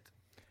sedated.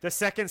 The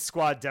second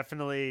squad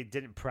definitely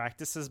didn't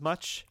practice as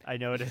much, I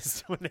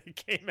noticed, when they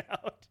came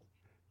out.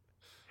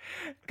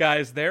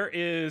 Guys, there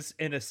is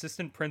an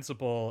assistant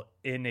principal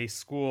in a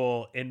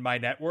school in my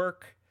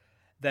network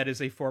that is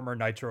a former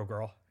Nitro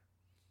Girl.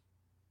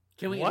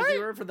 Can we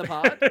interview her for the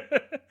pod?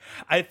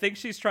 I think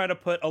she's trying to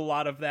put a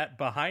lot of that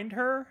behind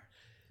her.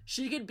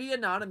 She could be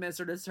anonymous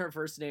or just her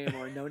first name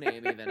or no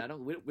name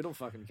even. We don't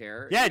fucking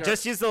care. Yeah,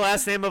 just use the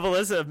last name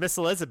of Miss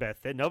Elizabeth.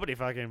 Nobody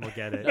fucking will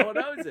get it. No one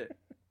knows it.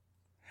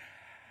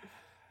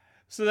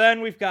 So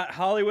then we've got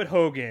Hollywood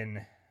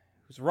Hogan,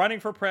 who's running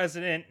for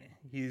president.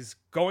 He's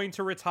going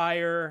to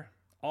retire.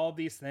 All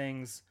these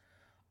things.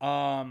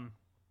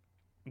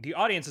 The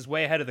audience is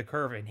way ahead of the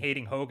curve in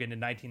hating Hogan in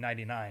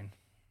 1999.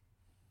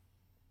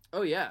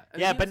 Oh yeah,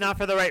 yeah, but not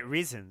for the right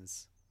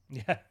reasons.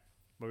 Yeah.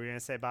 What were you gonna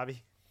say,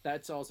 Bobby?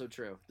 That's also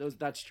true.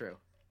 That's true.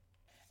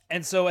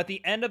 And so at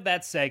the end of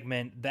that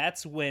segment,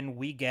 that's when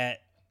we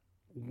get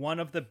one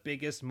of the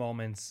biggest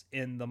moments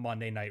in the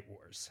Monday Night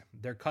Wars.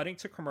 They're cutting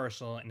to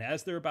commercial, and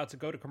as they're about to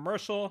go to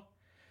commercial,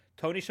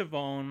 Tony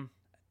Schiavone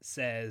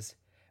says,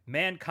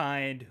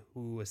 Mankind,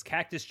 who was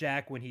Cactus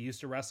Jack when he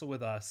used to wrestle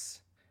with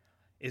us,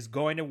 is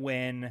going to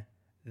win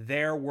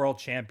their world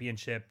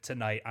championship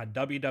tonight on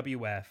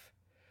WWF.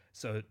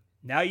 So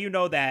now you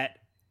know that,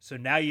 so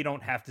now you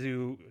don't have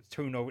to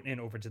tune in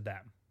over to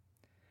them.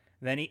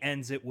 Then he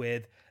ends it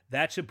with,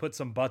 that should put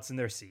some butts in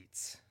their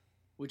seats.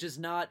 Which is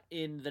not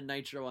in the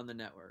Nitro on the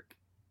network.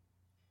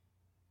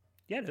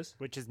 Yeah, it is.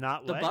 Which is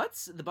not the what?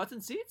 butts? The butts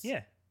and seats?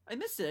 Yeah. I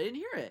missed it. I didn't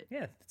hear it.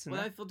 Yeah. It's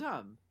I feel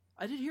dumb.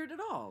 I didn't hear it at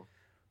all.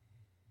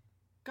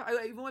 God,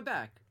 I even went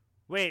back.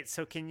 Wait,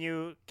 so can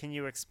you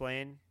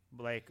explain,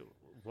 like,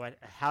 what?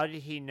 How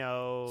did he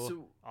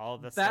know all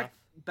of this stuff?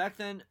 Back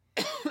then,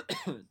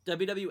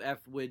 WWF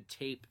would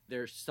tape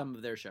some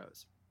of their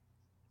shows.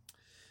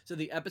 So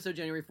the episode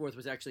January 4th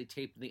was actually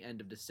taped at the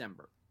end of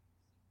December.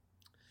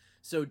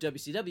 So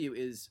WCW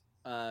is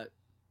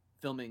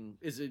filming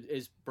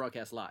is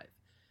broadcast live.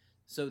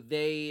 So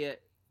they,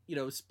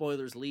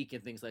 spoilers leak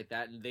and things like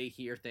that, and they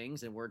hear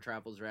things and word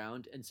travels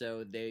around, and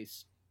so they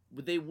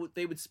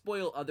would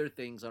spoil other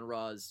things on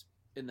Raws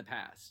in the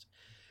past.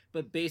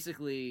 But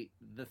basically,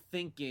 the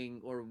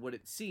thinking or what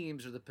it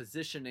seems or the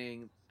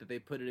positioning that they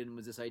put it in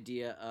was this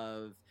idea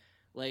of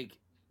like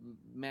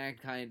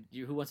mankind.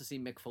 Who wants to see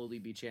Mick Foley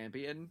be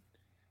champion?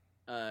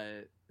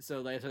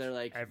 So they're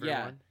like, Everyone.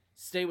 yeah,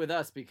 stay with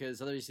us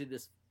because otherwise you see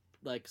this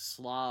like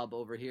slob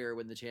over here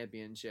win the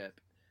championship.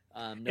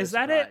 No Is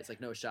that surprise, it?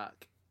 like no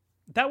shock.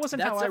 That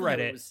wasn't how I read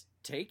definitely how it. was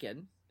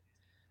taken.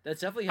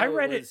 That's definitely how I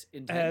read it was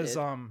intended. as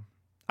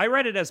I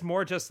read it as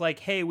more just like,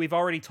 hey, we've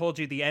already told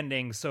you the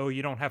ending, so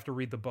you don't have to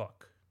read the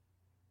book.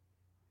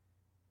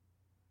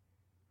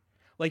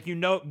 Like you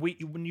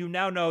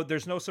now know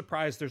there's no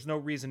surprise, there's no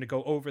reason to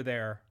go over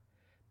there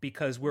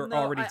because we're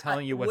already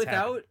telling you what's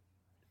happening.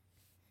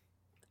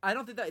 I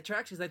don't think that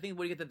tracks because I think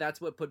what you get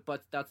that'll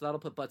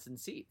put butts in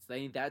seats. I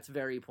think that's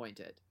very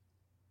pointed.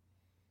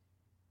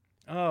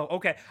 Oh,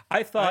 okay.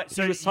 I thought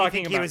so he was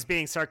talking about. He was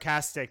being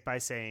sarcastic by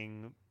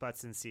saying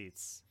butts and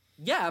seats.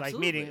 Yeah,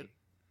 absolutely.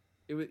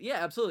 Like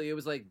absolutely. It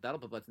was like that'll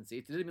put butts in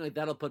seats. It didn't mean like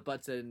that'll put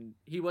butts in.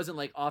 He wasn't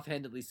like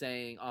offhandedly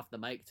saying off the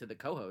mic to the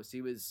co-host.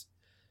 He was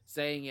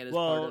saying it as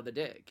part of the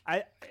dig.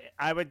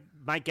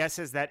 My guess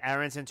is that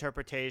Aaron's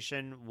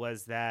interpretation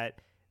was that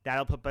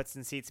that'll put butts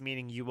in seats,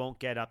 meaning you won't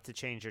get up to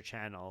change your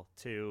channel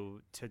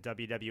to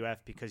WWF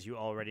because you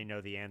already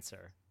know the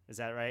answer. Is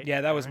that right?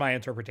 Yeah, that was my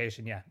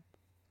interpretation. Yeah.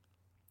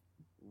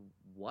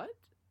 What?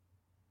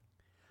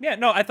 Yeah,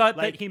 no, I thought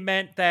that he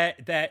meant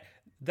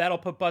that'll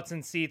put butts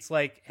in seats.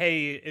 Like,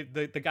 hey,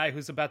 the guy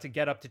who's about to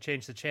get up to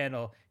change the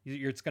channel,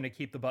 you're just going to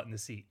keep the butt in the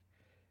seat.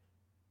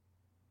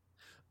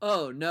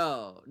 Oh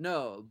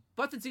no!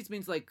 Butts in seats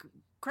means like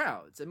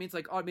crowds. It means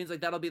like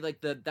that'll be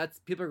like that's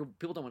people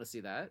don't want to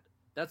see that.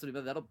 That's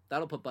what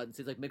that'll put butts in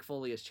seats. Like Mick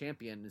Foley as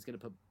champion is going to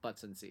put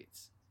butts in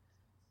seats.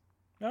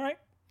 All right.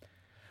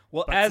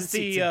 Well,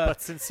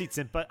 butts and seats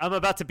and I'm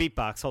about to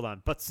beatbox. Hold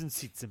on. Butts and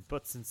seats and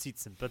butts and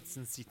seats and butts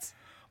and seats.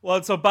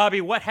 Well, so Bobby,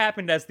 what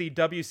happened as the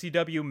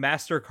WCW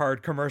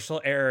MasterCard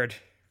commercial aired?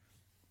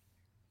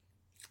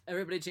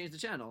 Everybody changed the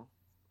channel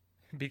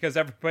because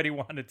everybody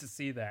wanted to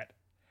see that.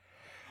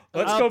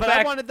 Let's go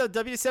back. I wanted the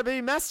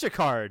WCW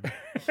MasterCard.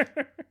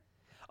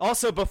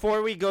 Also,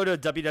 before we go to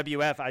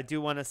WWF, I do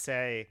want to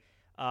say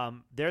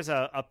there's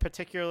a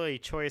particularly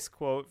choice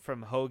quote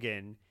from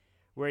Hogan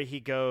where he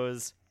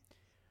goes,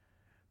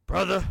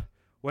 "Brother,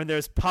 when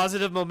there's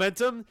positive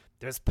momentum,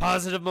 there's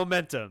positive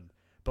momentum.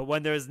 But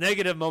when there's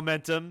negative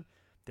momentum,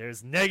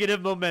 there's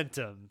negative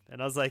momentum."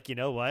 And I was like, you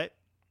know what?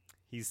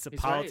 He's a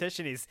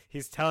politician. Right.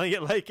 He's telling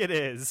it like it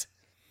is.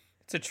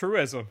 It's a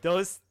truism.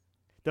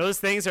 Those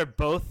things are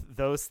both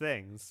those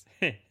things.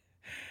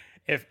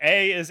 If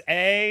A is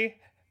A,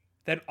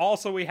 then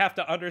also we have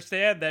to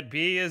understand that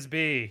B is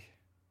B.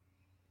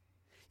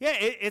 Yeah,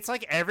 it's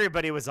like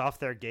everybody was off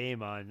their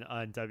game on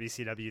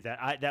WCW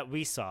that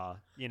we saw.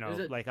 You know,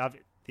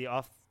 the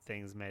off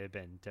things may have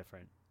been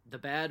different. The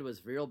bad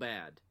was real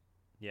bad.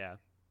 Yeah.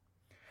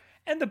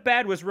 And the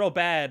bad was real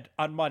bad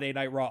on Monday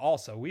Night Raw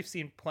also. We've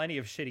seen plenty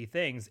of shitty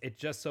things. It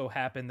just so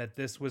happened that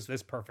this was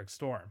this perfect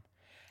storm.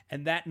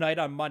 And that night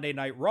on Monday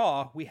Night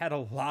Raw, we had a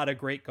lot of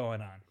great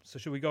going on. So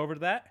should we go over to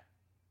that?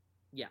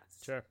 Yes.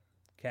 Sure.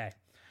 Okay.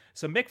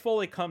 So Mick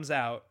Foley comes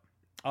out,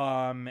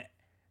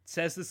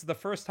 says this is the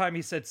first time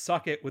he said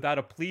suck it without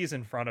a please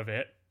in front of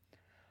it.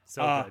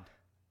 So good.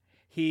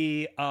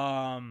 He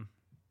loves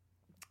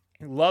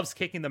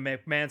kicking the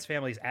McMahon's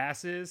family's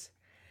asses.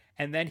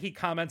 And then he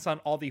comments on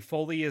all the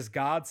Foley is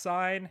God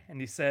sign. And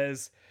he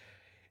says,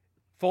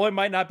 Foley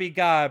might not be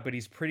God, but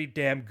he's pretty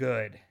damn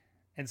good.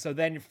 And so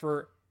then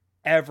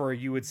forever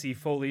you would see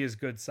Foley is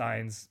good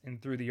signs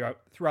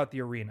throughout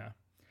the arena.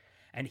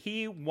 And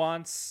he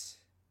wants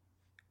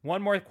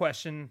one more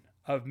question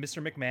of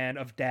Mr. McMahon,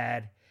 of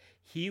Dad.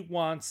 He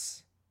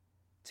wants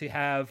to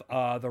have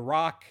The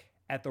Rock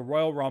at the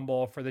Royal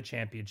Rumble for the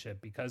championship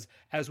because,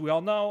 as we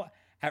all know,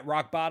 at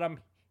Rock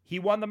Bottom, he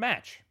won the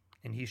match.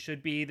 And he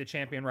should be the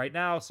champion right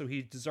now, so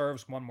he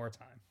deserves one more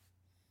time.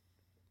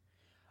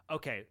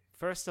 Okay,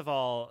 first of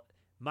all,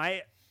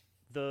 the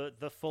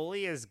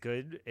Foley is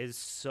good is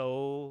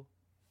so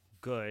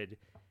good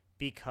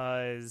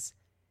because,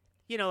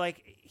 you know,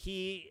 like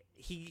he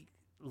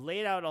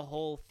laid out a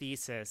whole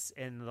thesis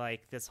and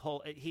like this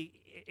whole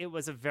it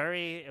was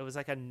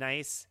like a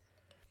nice,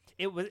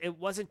 it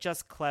wasn't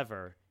just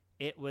clever.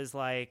 It was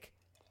like,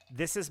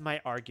 this is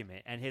my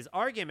argument. And his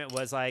argument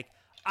was like,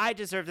 I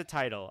deserve the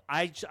title.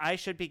 I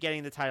should be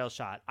getting the title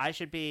shot. I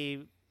should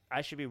be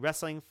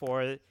wrestling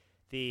for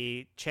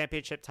the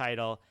championship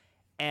title.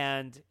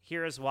 And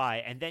here's why.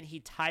 And then he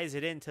ties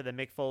it into the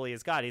Mick Foley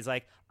is God. He's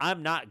like,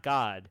 I'm not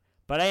God,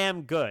 but I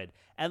am good.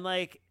 And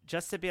like,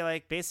 just to be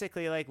like,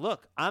 basically like,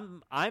 look,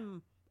 I'm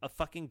a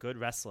fucking good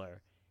wrestler.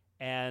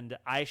 And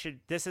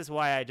this is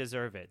why I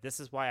deserve it.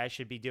 This is why I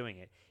should be doing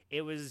it.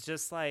 It was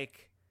just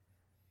like,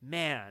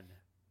 man,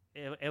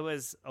 it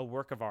was a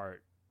work of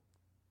art.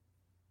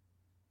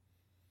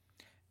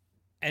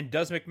 And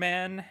does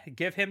McMahon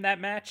give him that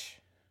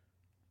match?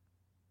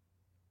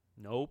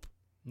 Nope.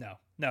 No,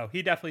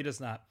 he definitely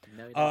does not.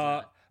 No, he does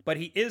not. But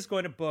he is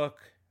going to book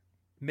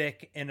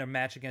Mick in a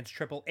match against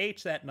Triple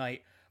H that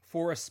night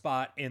for a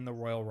spot in the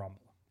Royal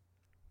Rumble.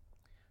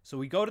 So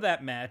we go to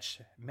that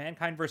match,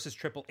 Mankind versus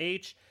Triple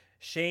H.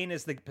 Shane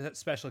is the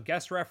special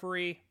guest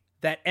referee.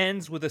 That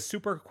ends with a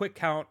super quick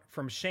count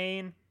from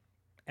Shane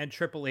and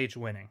Triple H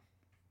winning.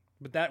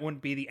 But that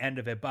wouldn't be the end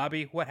of it.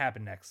 Bobby, what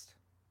happened next?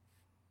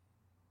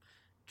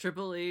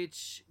 Triple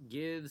H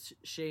gives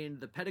Shane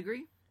the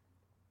pedigree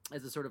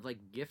as a sort of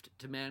like gift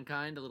to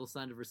Mankind, a little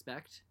sign of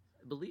respect,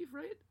 I believe,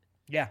 right?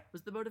 Yeah.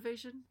 Was the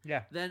motivation?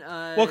 Yeah. Then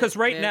well, because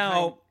right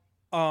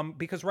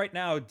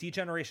now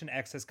D-Generation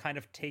X has kind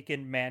of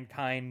taken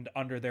Mankind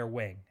under their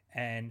wing,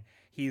 and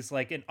he's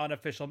like an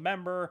unofficial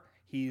member.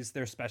 He's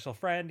their special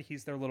friend.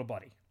 He's their little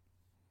buddy.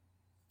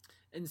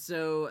 And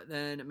so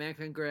then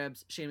Mankind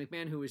grabs Shane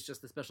McMahon, who is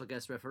just the special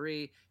guest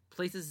referee,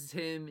 places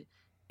him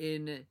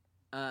in,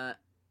 I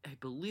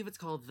believe it's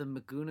called the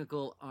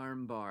McGoonigal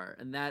Armbar.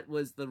 And that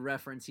was the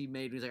reference he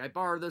made. He's like, I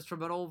borrowed this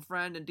from an old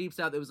friend. And deep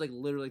south, it was like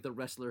literally the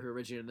wrestler who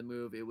originated the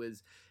move. It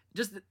was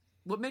just...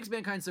 What makes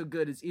Mankind so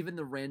good is even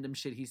the random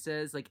shit he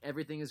says, like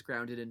everything is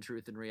grounded in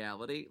truth and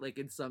reality. Like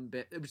in some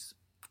bit, it was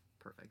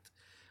perfect.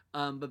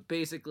 But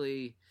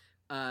basically,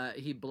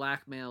 he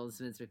blackmails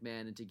Vince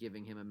McMahon into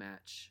giving him a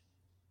match.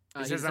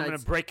 He says, I'm going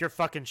to break your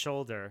fucking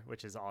shoulder,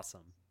 which is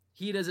awesome.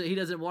 He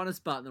doesn't want a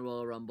spot in the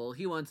Royal Rumble.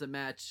 He wants a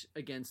match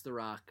against The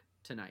Rock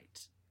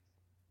tonight.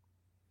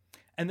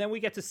 And then we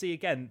get to see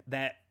again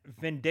that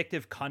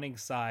vindictive, cunning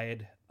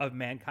side of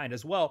Mankind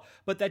as well,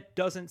 but that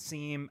doesn't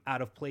seem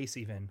out of place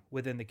even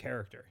within the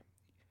character.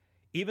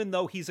 Even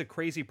though he's a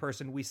crazy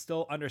person, we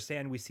still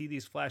understand, we see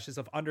these flashes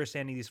of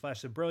understanding, these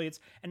flashes of brilliance,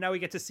 and now we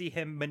get to see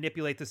him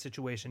manipulate the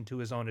situation to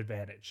his own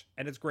advantage,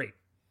 and it's great.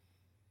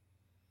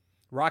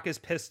 Rock is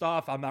pissed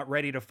off. I'm not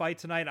ready to fight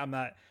tonight. I'm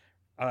not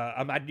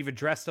even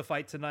dressed to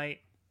fight tonight.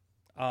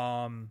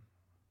 Yeah.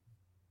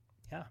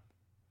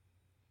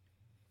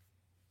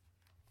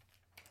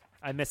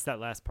 I missed that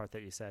last part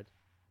that you said.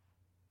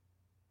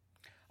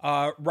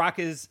 Rock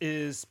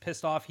is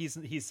pissed off. He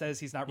says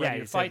he's not ready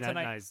to fight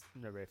tonight. No, he's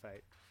not ready to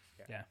fight.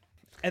 Yeah.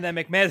 And then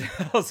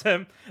McMahon tells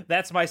him,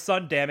 that's my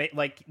son, damn it.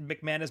 Like,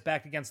 McMahon is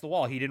back against the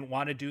wall. He didn't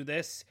want to do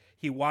this.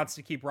 He wants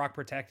to keep Rock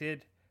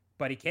protected,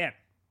 but he can't.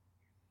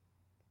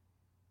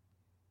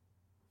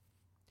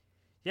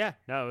 Yeah,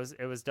 no,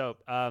 it was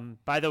dope.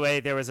 By the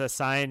way, there was a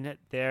sign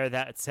there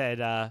that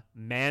said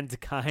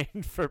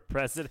Mankind for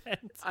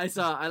president.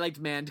 I liked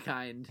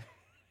Mankind.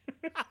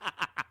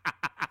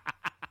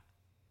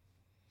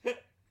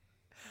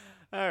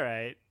 All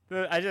right.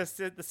 I just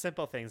did the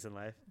simple things in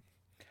life.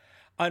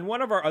 On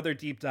one of our other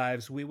deep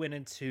dives, we went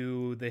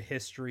into the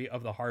history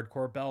of the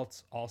hardcore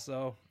belts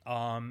also.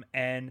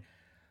 And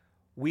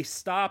we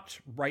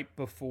stopped right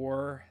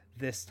before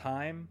this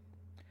time.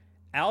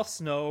 Al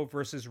Snow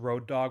versus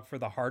Road Dogg for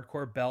the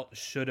hardcore belt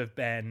should have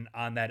been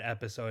on that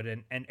episode.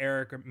 And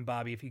Eric and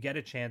Bobby, if you get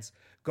a chance,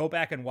 go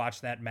back and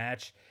watch that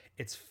match.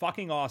 It's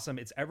fucking awesome.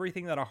 It's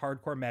everything that a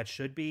hardcore match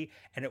should be.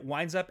 And it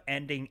winds up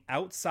ending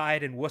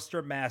outside in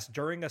Worcester, Mass.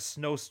 During a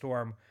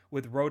snowstorm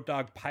with Road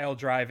Dogg pile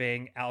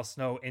driving Al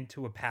Snow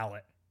into a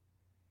pallet.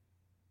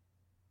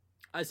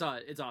 I saw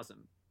it. It's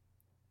awesome.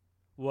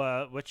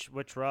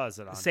 Which Raw is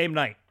it on? Same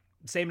night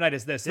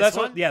as this. So This that's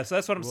one? so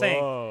that's what I'm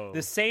saying. Whoa.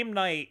 The same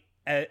night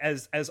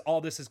as all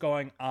this is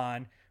going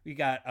on, we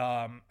got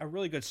a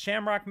really good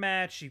Shamrock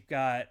match. You've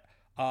got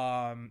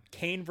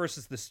Kane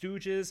versus the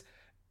Stooges.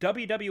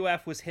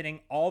 WWF was hitting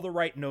all the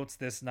right notes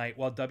this night,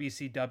 while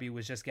WCW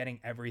was just getting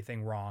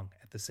everything wrong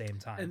at the same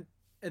time.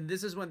 And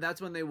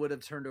that's when they would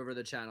have turned over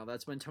the channel.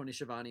 That's when Tony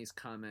Schiavone's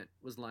comment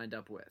was lined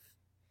up with,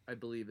 I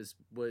believe, it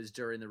would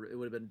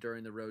have been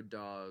during the Road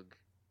Dogg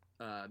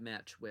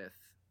match with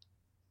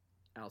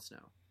Al Snow.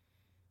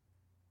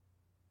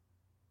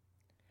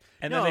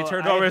 And then they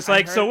turned over. It's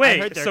like, so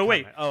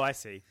wait. Oh, I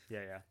see.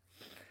 Yeah.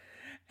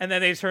 And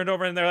then they turned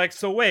over and they're like,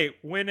 so wait,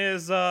 when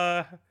is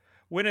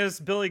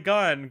Billy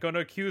Gunn going to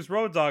accuse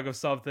Road Dogg of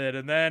something?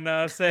 And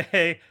then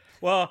say,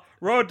 well,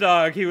 Road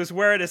Dogg, he was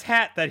wearing his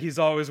hat that he's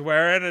always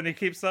wearing, and he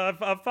keeps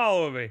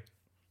following me.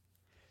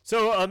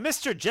 So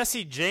Mr.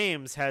 Jesse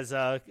James has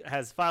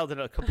filed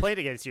a complaint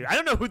against you. I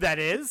don't know who that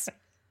is.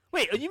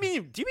 Wait, do you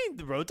mean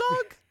the Road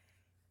Dogg?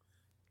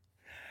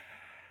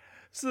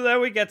 So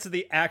then we get to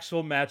the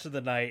actual match of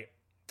the night.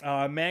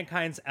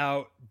 Mankind's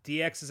out.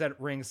 DX is at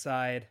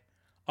ringside.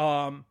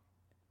 The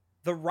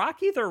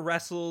Rock either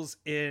wrestles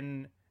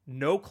in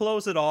no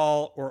clothes at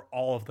all or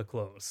all of the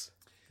clothes.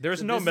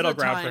 There's no middle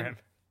ground for him.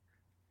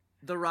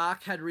 The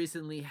Rock had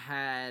recently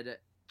had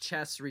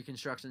chest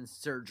reconstruction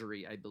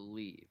surgery, I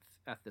believe,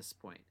 at this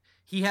point.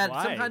 He had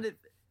some kind of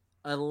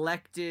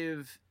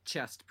elective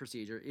chest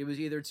procedure. It was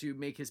either to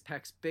make his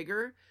pecs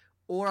bigger,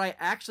 or I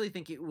actually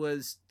think it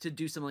was to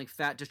do some like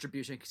fat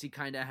distribution, because he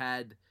kind of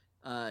had,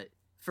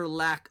 for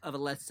lack of a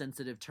less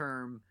sensitive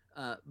term,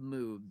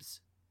 moobs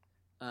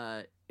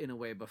in a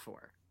way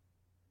before.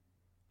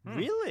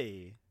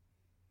 Really?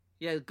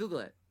 Yeah, Google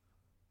it.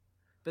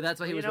 But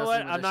that's why he was. You know what?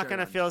 wrestling with I'm not a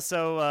gonna shirt feel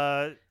so.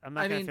 I'm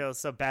not gonna feel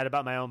so bad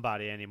about my own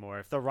body anymore.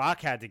 If The Rock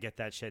had to get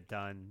that shit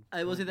done,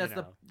 I will say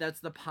that's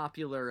the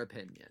popular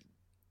opinion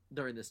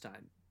during this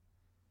time.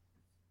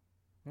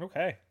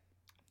 Okay.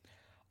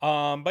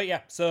 But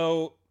yeah,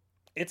 so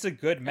It's a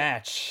good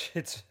match.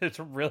 It's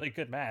a really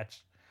good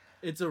match.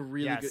 It's a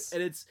really Yes.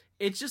 good, and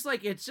it's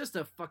just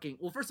a fucking.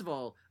 Well, first of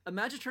all,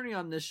 imagine turning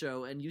on this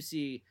show and you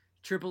see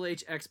Triple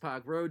H,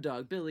 X-Pac, Road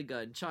Dogg, Billy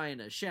Gunn,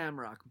 China,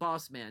 Shamrock,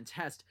 Boss Man,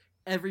 Test,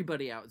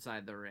 everybody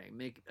outside the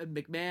ring.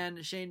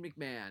 McMahon, Shane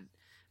McMahon,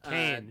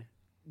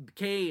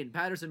 Kane,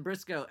 Patterson,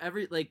 Briscoe.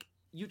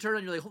 You turn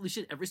on, you're like, holy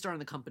shit! Every star in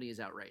the company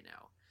is out right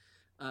now,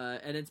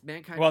 and it's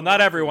Mankind. Well,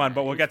 not everyone,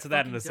 but we'll get to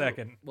that in a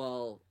second.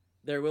 Well,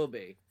 there will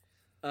be,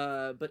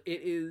 but it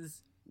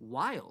is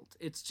wild.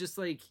 It's just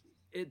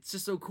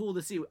so cool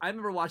to see. I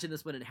remember watching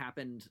this when it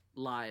happened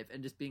live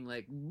and just being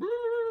like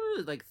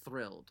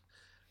thrilled,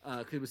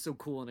 because it was so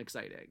cool and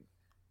exciting.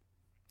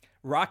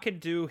 Rock can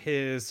do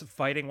his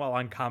fighting while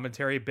on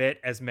commentary bit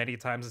as many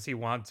times as he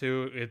wants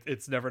to.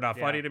 It's never not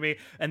funny to me.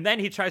 And then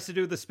he tries to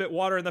do the spit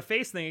water in the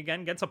face thing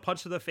again, gets a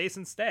punch to the face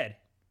instead.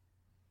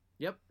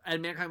 Yep,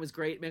 and Mankind was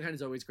great. Mankind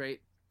is always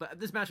great, but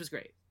this match was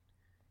great.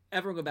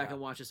 Everyone go back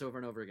and watch this over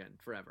and over again,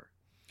 forever.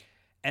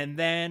 And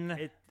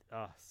then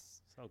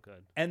so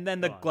good. And then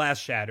the glass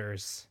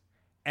shatters.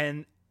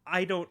 And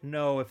I don't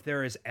know if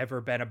there has ever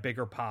been a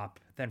bigger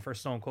pop than for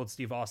Stone Cold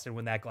Steve Austin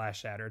when that glass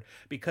shattered,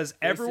 because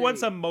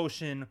everyone's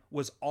emotion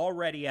was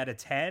already at a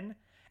 10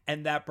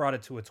 and that brought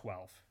it to a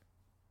 12.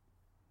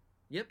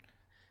 Yep.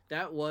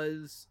 That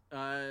was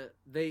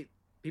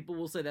people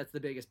will say that's the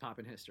biggest pop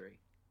in history.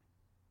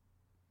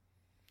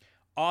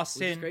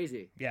 Austin, which is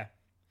crazy. Yeah.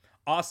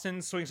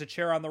 Austin swings a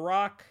chair on the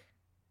Rock.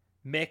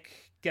 Mick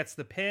gets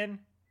the pin.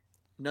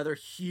 Another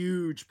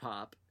huge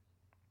pop.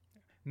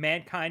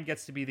 Mankind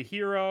gets to be the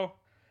hero.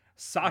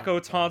 Sacco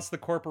taunts the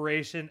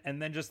corporation,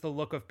 and then just the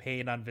look of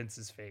pain on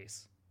Vince's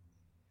face.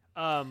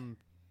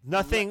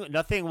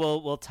 Nothing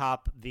will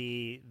top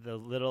the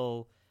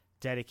little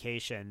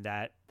dedication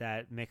that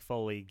Mick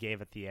Foley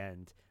gave at the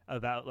end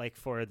about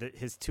for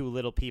his two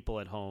little people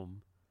at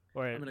home,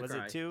 or was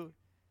it two?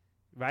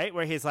 Right,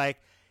 where he's like,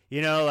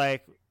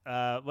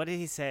 what did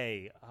he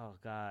say? Oh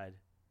God,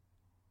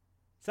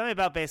 something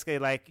about basically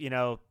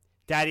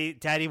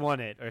Daddy won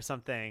it or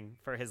something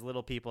for his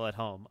little people at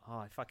home. Oh,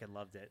 I fucking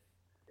loved it.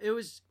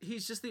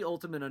 He's just the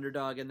ultimate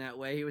underdog in that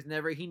way.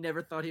 He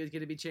never thought he was going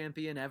to be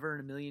champion ever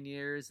in a million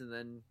years, and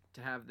then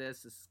to have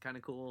this is kind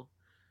of cool.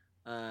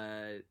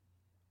 I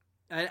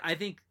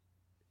think,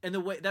 and the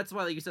way that's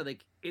why, like you said,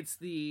 it's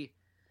the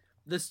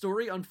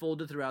story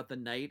unfolded throughout the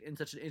night in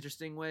such an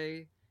interesting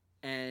way,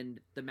 and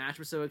the match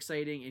was so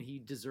exciting, and he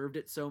deserved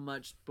it so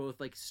much, both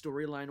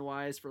storyline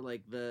wise for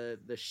the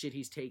shit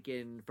he's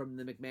taken from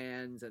the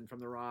McMahons and from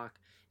The Rock.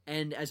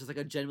 And as just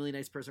a genuinely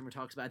nice person who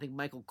talks about, I think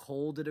Michael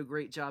Cole did a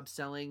great job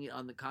selling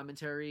on the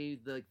commentary,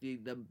 the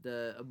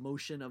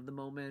emotion of the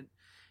moment,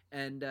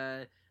 and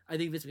I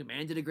think Vince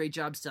McMahon did a great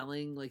job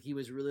selling. He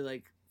was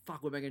really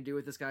fuck, what am I gonna do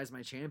with this guy as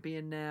my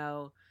champion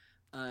now?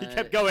 He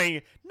kept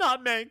going,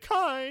 not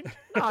Mankind,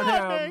 not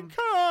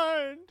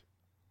Mankind.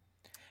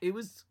 It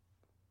was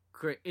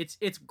great.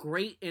 It's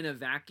great in a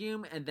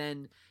vacuum, and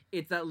then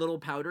it's that little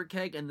powder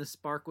keg, and the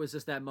spark was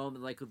just that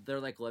moment.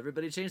 They're well,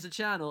 everybody changed the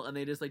channel, and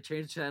they just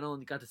changed the channel,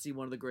 and you got to see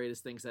one of the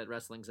greatest things that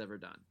wrestling's ever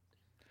done.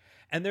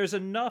 And there's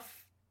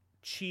enough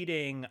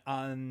cheating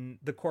on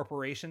the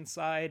corporation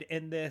side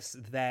in this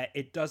that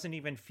it doesn't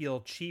even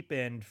feel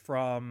cheapened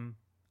from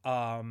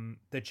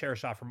the chair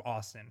shot from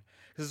Austin,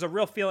 because there's a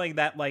real feeling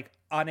that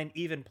on an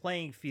even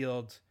playing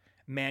field,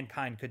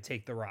 Mankind could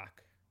take The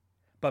Rock,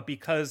 but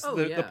because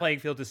the playing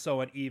field is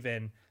so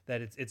uneven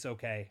that it's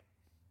okay.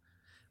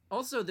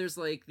 Also, there's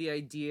the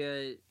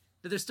idea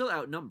that they're still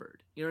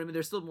outnumbered. You know what I mean?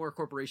 There's still more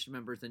corporation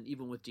members than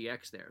even with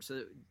DX there.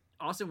 So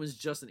Austin was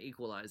just an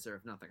equalizer,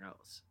 if nothing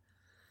else.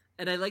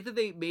 And I like that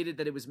they made it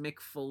that it was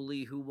Mick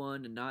Foley who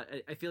won, and not.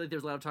 I feel like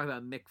there's a lot of talk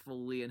about Mick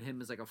Foley and him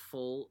as a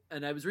full.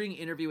 And I was reading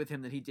an interview with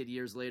him that he did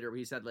years later where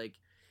he said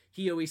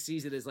he always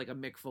sees it as a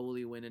Mick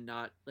Foley win and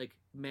not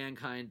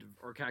Mankind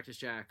or Cactus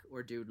Jack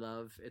or Dude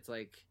Love. It's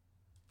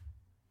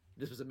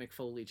this was a Mick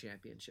Foley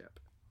championship.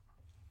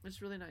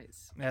 It's really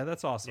nice. Yeah,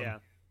 that's awesome. Yeah.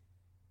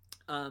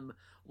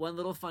 One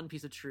little fun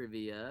piece of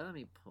trivia. Let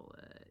me pull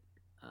it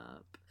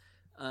up.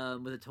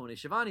 With the Tony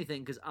Schiavone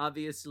thing, because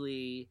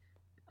obviously,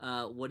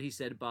 what he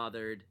said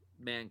bothered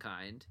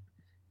Mankind,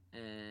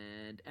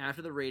 and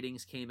after the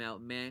ratings came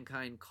out,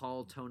 Mankind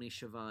called Tony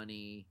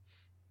Schiavone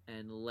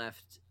and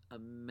left a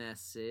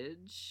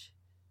message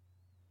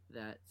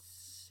that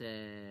said,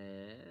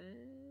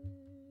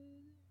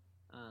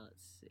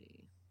 let's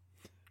see.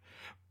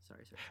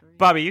 Sorry.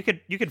 Bobby, you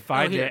could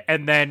find it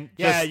and then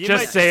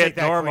just say it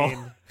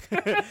normal.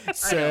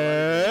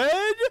 Said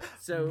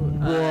so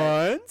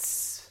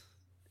once.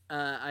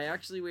 I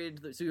actually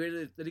waited. So he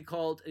waited. Then he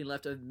called and he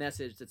left a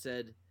message that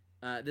said,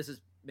 "This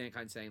is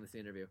Mankind saying this in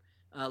the interview.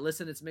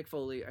 Listen, it's Mick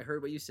Foley. I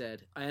heard what you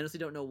said. I honestly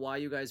don't know why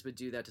you guys would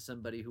do that to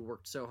somebody who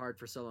worked so hard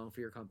for so long for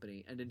your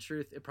company. And in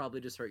truth, it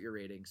probably just hurt your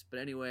ratings. But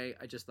anyway,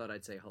 I just thought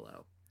I'd say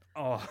hello."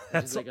 Oh,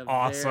 that's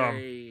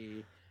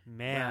awesome.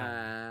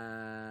 Wow.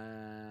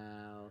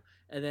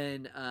 And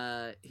then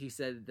he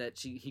said that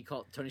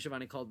Tony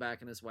Schiavone called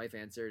back and his wife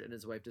answered, and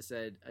his wife just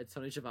said, "It's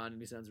Tony Schiavone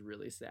and he sounds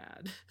really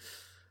sad."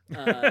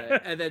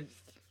 And then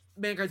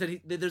Mankind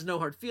said that there's no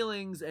hard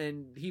feelings,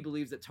 and he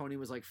believes that Tony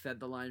was like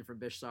fed the line from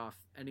Bischoff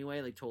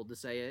anyway, like told to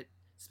say it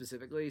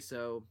specifically.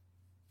 So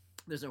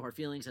there's no hard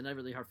feelings, and not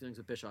really hard feelings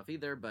with Bischoff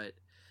either. But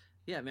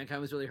yeah,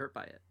 Mankind was really hurt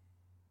by it.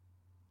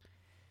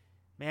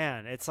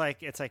 Man, it's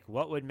like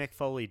what would Mick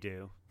Foley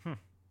do?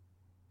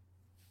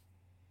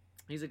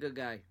 He's a good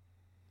guy.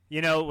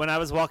 You know, when I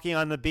was walking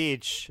on the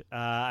beach,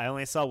 I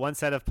only saw one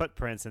set of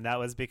footprints, and that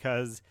was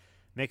because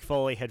Mick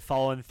Foley had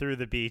fallen through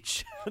the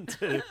beach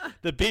to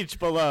the beach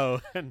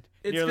below and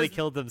nearly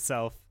killed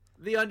himself.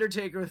 The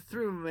Undertaker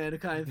threw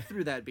Mankind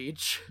through that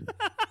beach.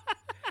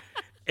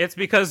 It's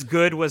because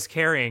Good was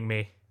carrying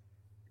me.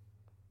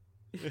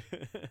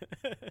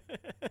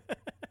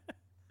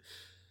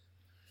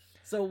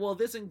 So while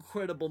this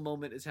incredible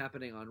moment is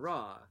happening on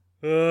Raw,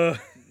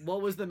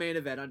 what was the main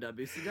event on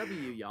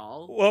WCW,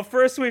 y'all? Well,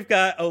 first we've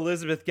got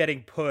Elizabeth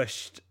getting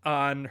pushed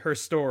on her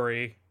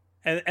story.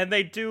 And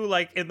they do,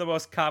 like, in the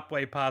most cop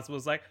way possible.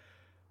 It's like,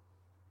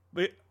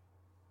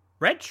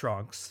 red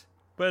trunks?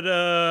 But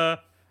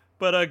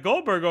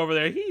Goldberg over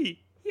there, he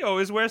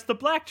always wears the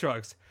black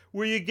trunks.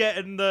 Were you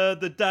getting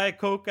the Diet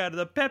Coke out of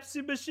the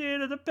Pepsi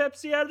machine or the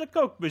Pepsi out of the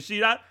Coke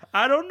machine?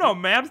 I don't know,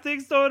 ma'am.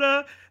 Things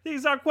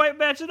aren't quite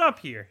matching up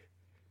here.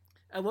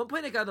 At one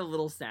point, it got a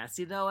little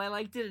sassy, though. I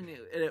liked it. And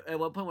at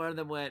one point, one of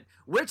them went,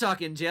 "We're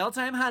talking jail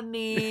time,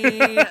 honey."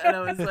 And I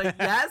was like,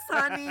 "Yes,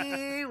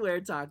 honey.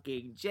 We're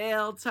talking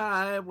jail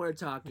time. We're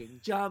talking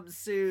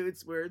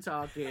jumpsuits. We're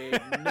talking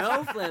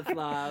no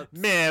flip-flops.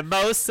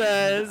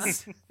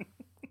 Mimosas.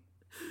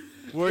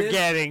 We're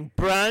getting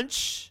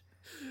brunch.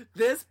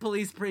 This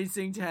police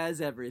precinct has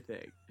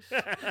everything."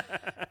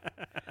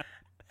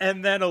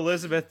 And then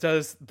Elizabeth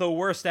does the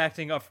worst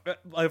acting of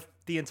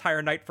the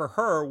entire night for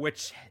her,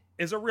 which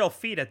is a real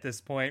feat at this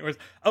point. It was,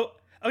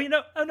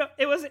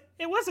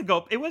 it wasn't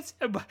Gulp. It was,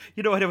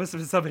 you know what? It was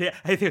somebody.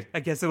 I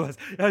guess it was.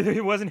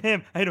 It wasn't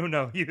him. I don't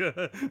know.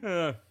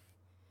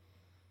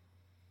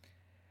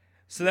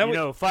 So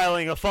that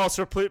filing a false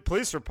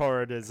police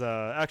report is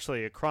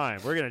actually a crime.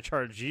 We're gonna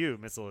charge you,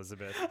 Miss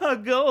Elizabeth. A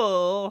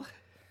goal.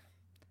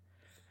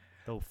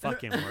 The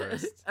fucking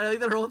worst. And I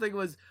think that whole thing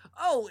was,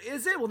 "Oh,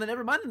 is it? Well, then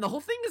never mind. Then the whole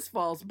thing is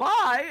false.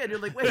 Bye." And you're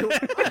like, "Wait,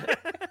 what?"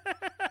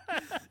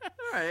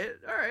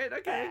 All right,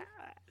 okay.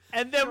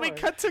 And then we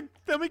cut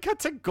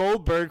to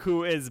Goldberg,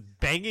 who is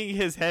banging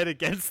his head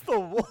against the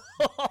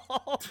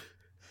wall,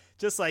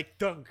 just like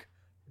dunk,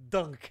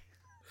 dunk.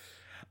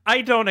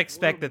 I don't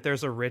expect that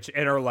there's a rich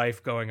inner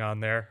life going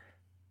on there.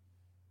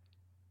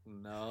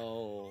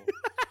 No.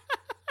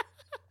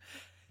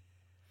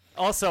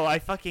 Also, I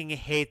fucking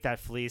hate that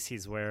fleece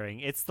he's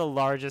wearing. It's the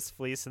largest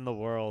fleece in the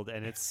world,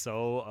 and it's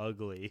so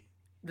ugly.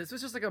 This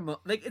was just like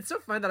it's so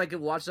fun that I could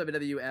watch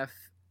WWF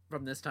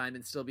from this time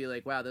and still be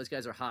like, wow, those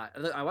guys are hot.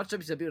 I watched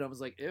WCW and I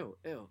was like, ew,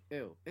 ew,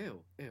 ew,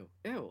 ew, ew,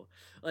 ew.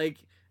 Like,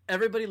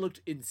 everybody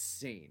looked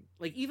insane.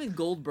 Like, even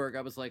Goldberg,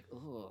 I was like,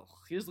 oh,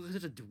 he just looked like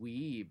such a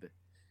dweeb.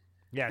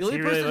 Yeah, the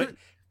only person who looked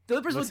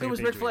good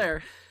was Ric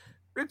Flair.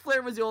 Ric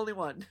Flair was the only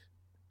one.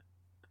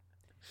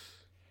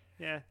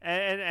 Yeah,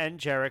 and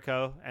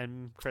Jericho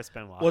and Chris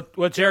Benoit.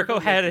 Well, Jericho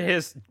had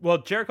his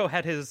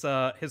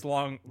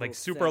long, like,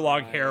 super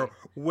long hair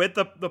with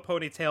the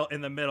ponytail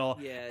in the middle,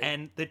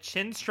 and the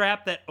chin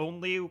strap that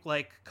only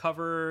like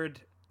covered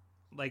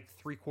like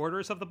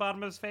 3/4 of the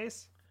bottom of his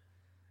face.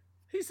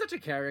 He's such a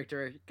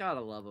character.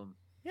 Gotta love him.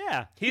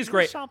 Yeah, he's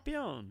great.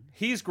 Champion.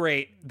 He's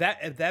great.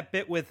 That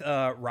bit with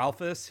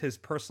Ralphus, his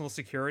personal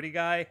security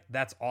guy,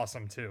 that's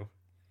awesome too.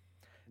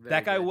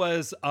 That guy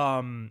was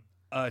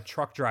a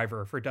truck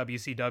driver for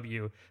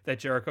WCW that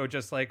Jericho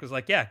just like was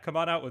like, yeah, come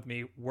on out with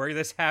me, wear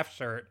this half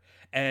shirt,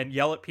 and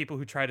yell at people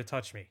who try to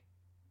touch me.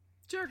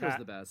 Jericho's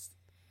the best.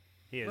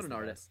 He is what an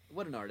artist.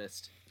 What an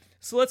artist.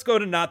 So let's go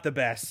to not the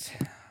best.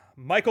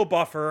 Michael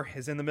Buffer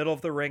is in the middle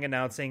of the ring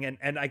announcing,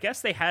 and I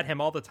guess they had him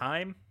all the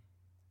time,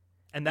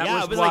 and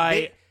that was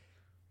why.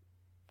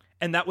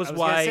 And that was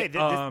why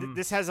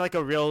this has like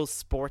a real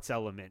sports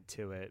element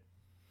to it.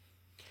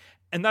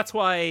 And that's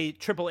why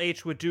Triple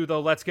H would do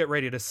the "Let's Get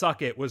Ready to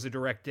Suck It" was a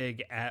direct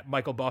dig at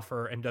Michael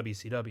Buffer and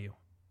WCW.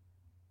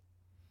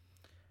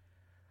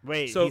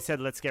 Wait, he said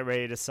 "Let's get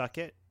ready to suck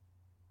it"?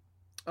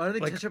 Oh, I don't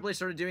think Triple H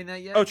started doing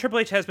that yet. Oh, Triple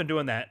H has been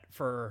doing that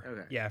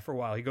for a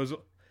while. He goes,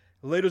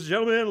 "Ladies and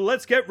gentlemen,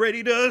 let's get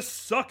ready to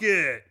suck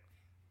it."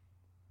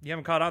 You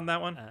haven't caught on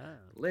that one?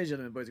 Ladies and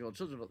gentlemen, boys and girls,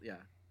 children, yeah.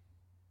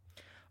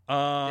 They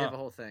have a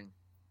whole thing.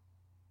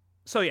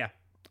 So yeah.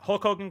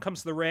 Hulk Hogan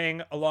comes to the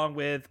ring along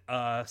with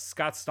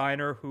Scott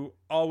Steiner, who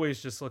always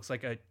just looks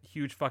like a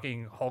huge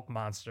fucking Hulk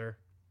monster.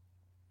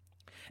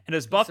 And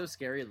is Buff so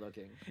scary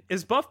looking?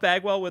 Is Buff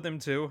Bagwell with him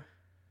too?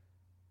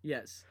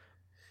 Yes.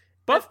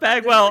 Buff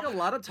Bagwell. Like a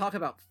lot of talk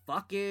about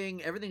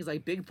fucking. Everything's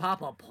like Big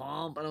Papa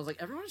Pump, and I was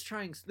like, everyone's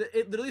trying.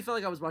 It literally felt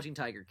like I was watching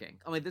Tiger King.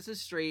 I'm like, this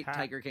is straight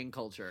Tiger King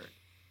culture.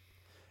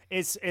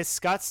 Is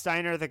Scott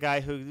Steiner the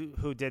guy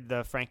who did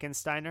the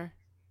Frankensteiner?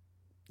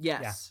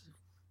 Yes. Yeah.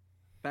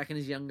 Back in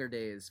his younger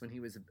days when he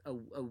was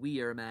a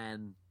weer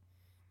man.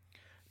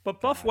 But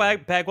Buff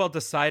Bagwell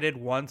decided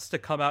once to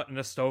come out in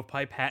a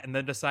stovepipe hat and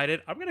then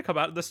decided, I'm going to come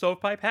out in the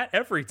stovepipe hat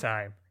every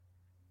time.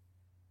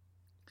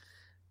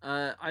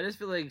 I just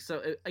feel like,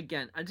 so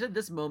again, I said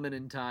this moment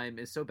in time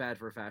is so bad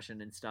for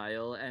fashion and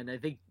style, and I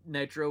think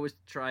Nitro was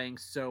trying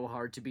so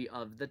hard to be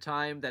of the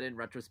time that in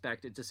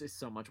retrospect it just is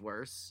so much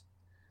worse.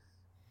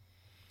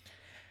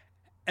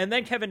 And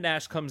then Kevin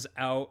Nash comes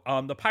out.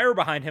 The pyro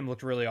behind him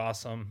looked really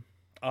awesome.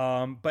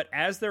 But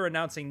as they're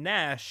announcing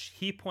Nash,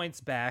 he points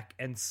back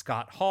and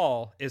Scott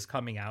Hall is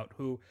coming out,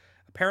 who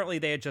apparently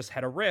they had just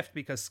had a rift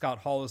because Scott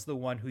Hall is the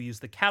one who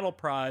used the cattle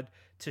prod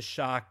to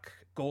shock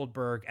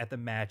Goldberg at the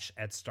match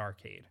at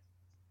Starrcade.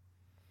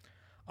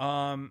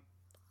 And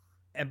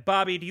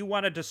Bobby, do you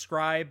want to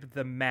describe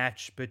the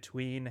match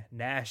between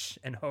Nash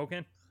and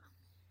Hogan?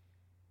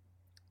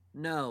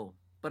 No,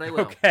 but I will.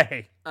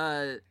 Okay.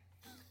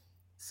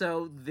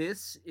 So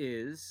this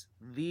is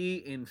the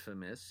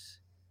infamous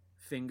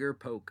finger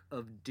poke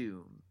of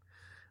doom.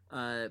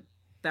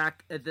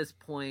 Back at this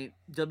point,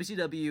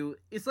 WCW,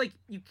 it's like,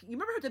 you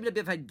remember how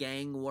WWF had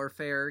gang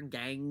warfare,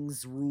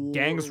 gangs rules,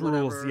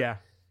 yeah.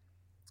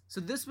 So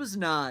this was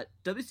not,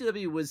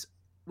 WCW was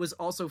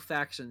also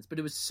factions, but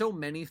it was so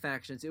many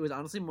factions. It was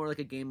honestly more like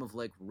a game of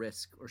like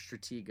Risk or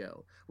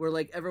Stratego, where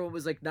like everyone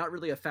was like not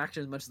really a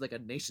faction as much as like a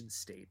nation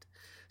state.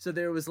 So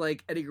there was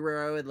like Eddie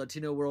Guerrero and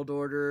Latino World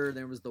Order, and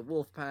there was the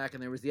Wolfpack,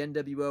 and there was the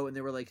NWO, and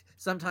they were like,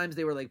 sometimes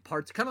they were like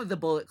parts, kind of like the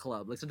Bullet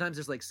Club. Like sometimes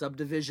there's like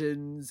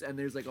subdivisions, and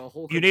there's like a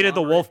whole. You needed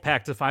the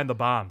Wolfpack to find the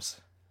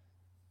bombs.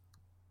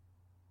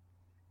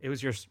 It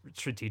was your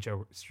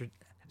Stratego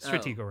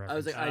reference. I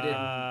was like,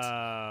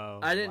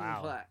 I didn't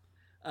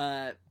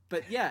play.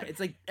 But yeah,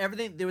 it's like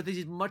everything. There were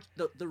these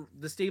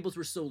the stables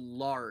were so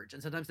large,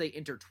 and sometimes they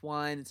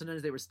intertwined, and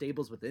sometimes they were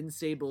stables within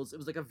stables. It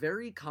was like a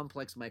very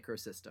complex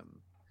microsystem.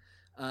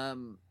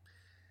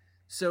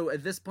 So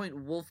at this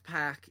point,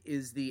 Wolfpack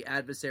is the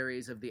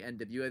adversaries of the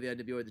NWO. The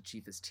NWO are the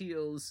chiefest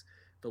heels.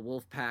 The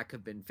Wolfpack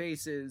have been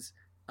faces.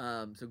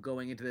 So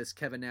going into this,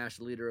 Kevin Nash,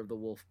 leader of the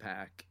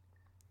Wolfpack,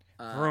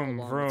 along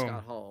with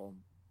Scott Hall.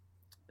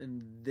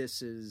 And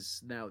this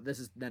is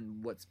then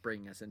what's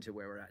bringing us into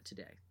where we're at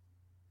today.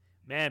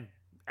 Man,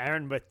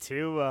 Aaron with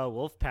two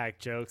Wolfpack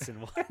jokes in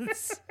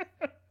once.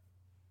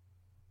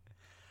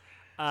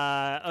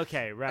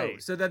 Okay, right. Oh,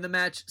 so then the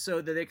match,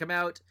 so that they come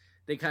out,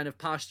 they kind of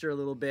posture a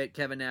little bit.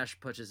 Kevin Nash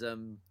punches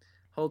him.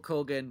 Hulk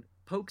Hogan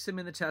pokes him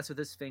in the chest with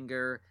his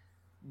finger.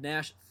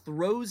 Nash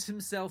throws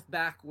himself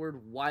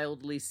backward,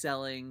 wildly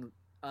selling.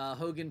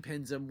 Hogan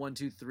pins him 1,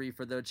 2, 3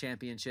 for the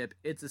championship.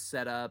 It's a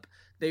setup.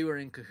 They were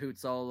in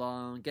cahoots all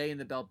along, getting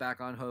the belt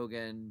back on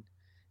Hogan,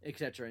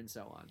 etc. and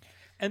so on.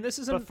 And this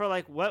is for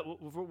like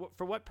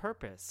for what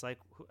purpose? Like,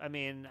 I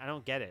mean, I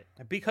don't get it.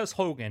 Because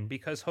Hogan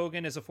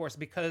is a force.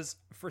 Because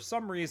for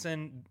some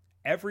reason,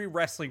 every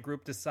wrestling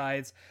group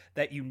decides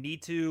that you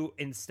need to,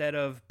 instead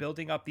of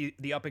building up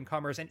the up and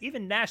comers, and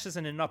even Nash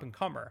isn't an up and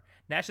comer.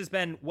 Nash has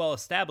been well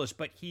established,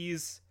 but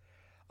he's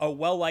a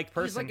well-liked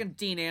person. He's like a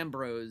Dean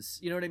Ambrose.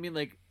 You know what I mean?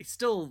 Like, he's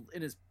still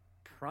in his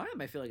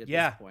prime, I feel like, at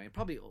this point.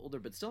 Probably older,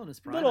 but still in his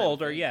prime. A little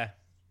older, yeah.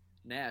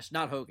 Nash.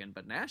 Not Hogan,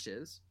 but Nash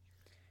is.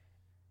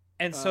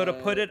 And so to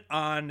put it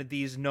on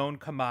these known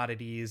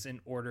commodities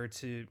in order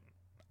to,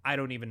 I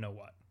don't even know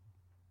what.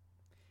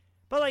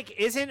 But, like,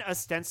 isn't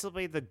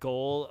ostensibly the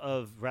goal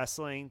of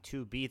wrestling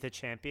to be the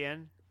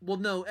champion? Well,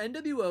 no.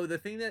 NWO, the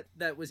thing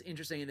that was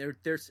interesting, and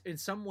there's in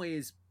some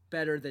ways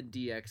better than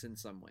DX in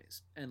some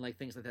ways, and like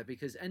things like that,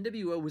 because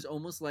NWO was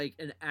almost like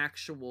an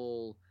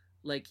actual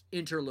like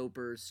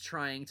interlopers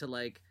trying to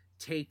like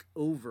take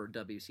over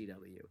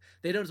WCW.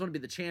 They don't just want to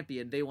be the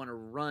champion, they want to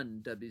run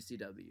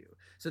WCW.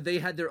 So they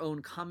had their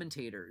own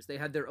commentators, they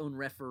had their own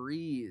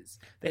referees,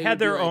 they had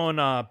their own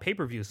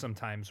pay-per-view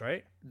sometimes,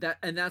 right?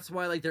 That's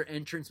why like their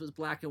entrance was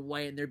black and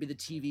white, and there'd be the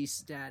TV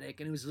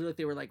static, and it was like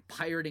they were like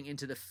pirating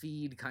into the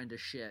feed kind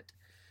of shit.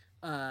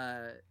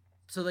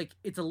 So, like,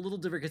 it's a little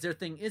different because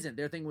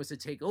their thing was to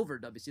take over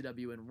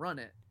WCW and run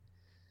it.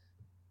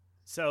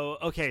 So,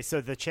 okay,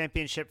 so the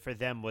championship for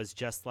them was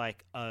just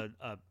like a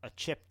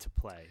chip to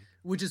play.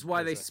 Which is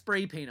why they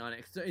spray paint on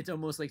it. So it's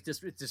almost like it's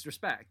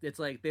disrespect. It's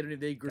like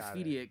they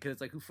graffiti it because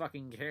it's like, who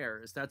fucking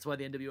cares? That's why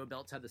the NWO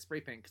belts had the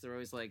spray paint, because they're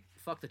always like,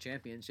 fuck the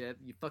championship.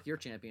 You fuck your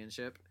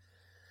championship.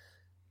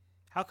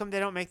 How come they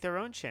don't make their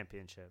own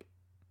championship?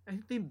 I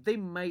think they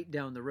might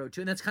down the road,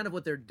 too. And that's kind of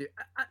what they're doing.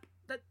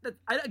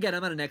 Again,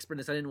 I'm not an expert in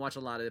this. I didn't watch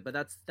a lot of it, but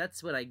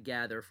that's what I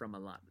gather from a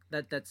lot.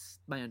 That's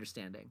my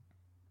understanding.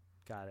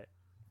 Got it.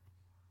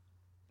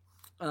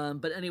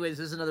 But anyways,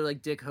 this is another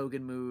like Dick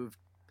Hogan move,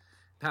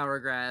 power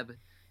grab.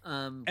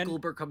 And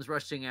Goldberg comes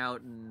rushing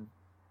out, and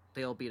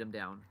they all beat him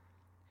down.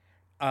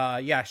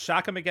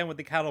 Shock him again with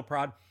the cattle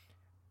prod.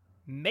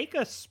 Make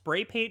a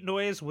spray paint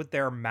noise with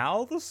their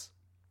mouths?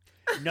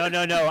 No.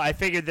 I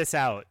figured this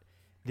out.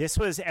 This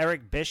was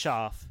Eric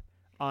Bischoff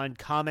on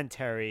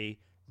commentary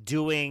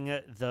doing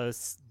the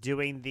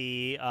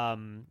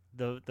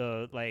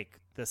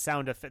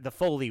sound effect, the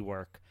Foley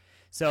work.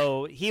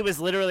 So he's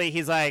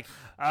like,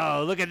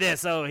 oh, look at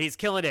this. Oh, he's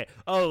killing it.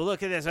 Oh,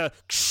 look at this.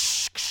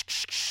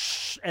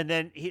 And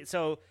then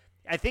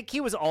I think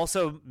he was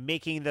also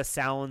making the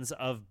sounds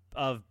of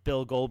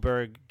Bill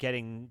Goldberg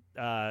getting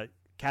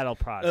cattle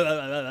prodded.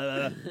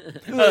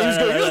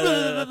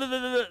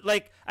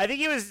 Like I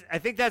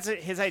think that's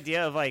his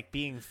idea of like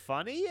being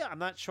funny. I'm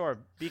not sure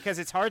because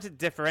it's hard to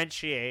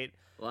differentiate.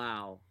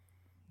 Wow.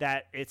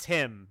 That it's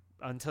him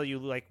until you're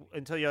like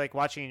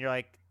watching and you're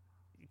like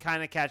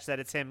kind of catch that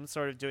it's him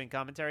sort of doing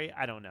commentary.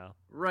 I don't know.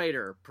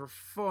 Writer,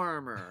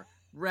 performer,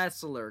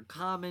 wrestler,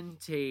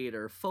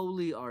 commentator,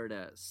 Foley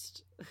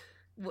artist.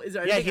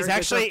 Yeah, he's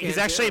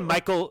actually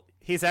Michael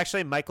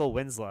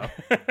Winslow.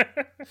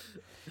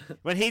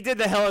 When he did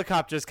the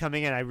helicopters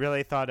coming in, I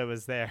really thought it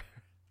was there.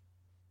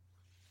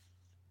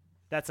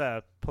 That's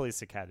a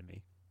Police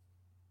Academy.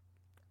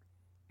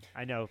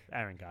 I know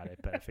Aaron got it,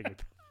 but I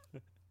figured.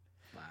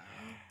 Wow.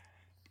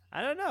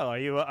 I don't know.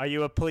 Are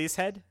you a police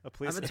head? I'm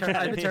a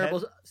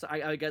terrible. So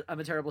I guess I'm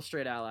a terrible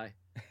straight ally.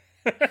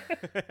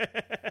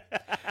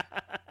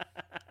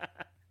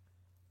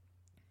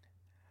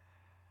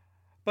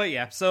 But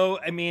yeah, so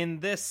I mean,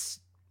 it's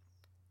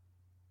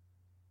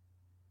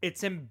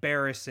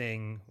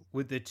embarrassing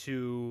with the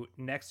two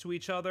next to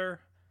each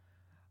other,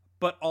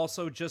 but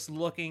also just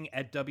looking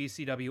at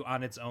WCW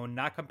on its own,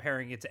 not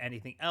comparing it to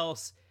anything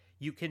else,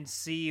 you can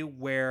see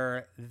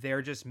where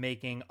they're just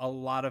making a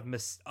lot of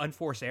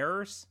unforced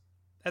errors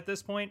at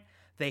this point.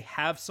 They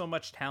have so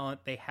much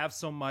talent, they have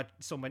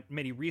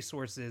many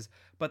resources,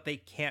 but they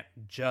can't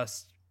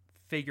just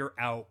figure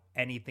out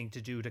anything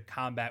to do to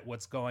combat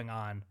what's going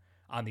on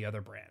the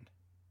other brand.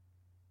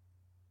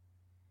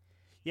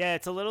 Yeah,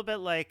 it's a little bit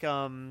like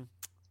God,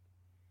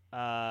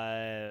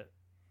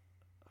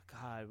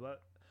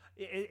 what?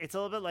 It's a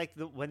little bit like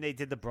when they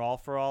did the Brawl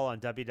for All on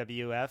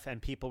WWF,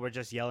 and people were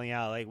just yelling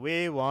out like,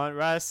 "We want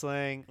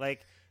wrestling!"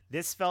 Like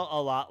this felt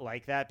a lot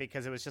like that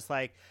because it was just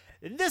like,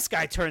 this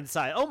guy turned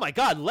side. Oh my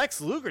God,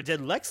 Lex Luger! Did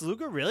Lex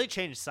Luger really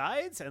change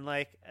sides? And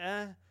like,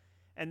 and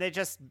they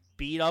just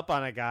beat up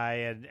on a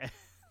guy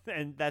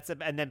and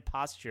then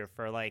posture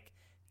for like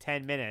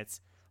 10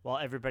 minutes while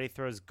everybody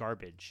throws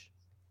garbage.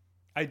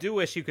 I do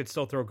wish you could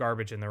still throw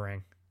garbage in the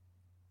ring.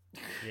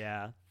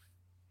 Yeah.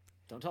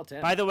 Don't tell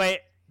Tim. By the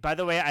way,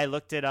 I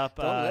looked it up.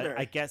 Don't litter.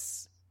 I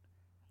guess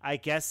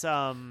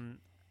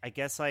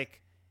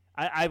like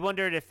I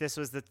wondered if this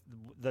was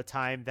the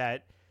time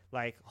that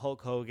like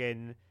Hulk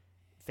Hogan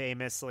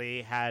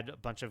famously had a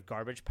bunch of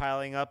garbage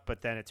piling up,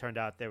 but then it turned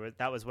out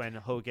that was when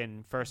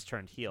Hogan first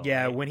turned heel.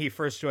 Yeah, right? when he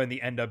first joined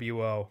the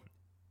NWO.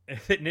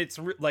 And it's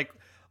like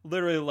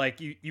literally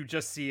like you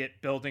just see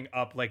it building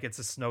up like it's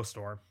a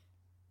snowstorm.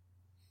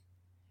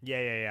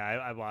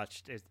 Yeah. I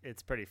watched it.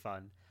 It's pretty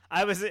fun.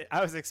 I was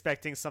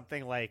expecting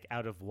something like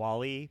out of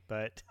WALL-E,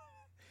 but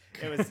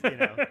it was,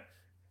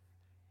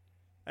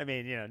 I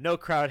mean, no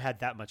crowd had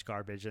that much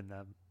garbage in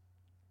them.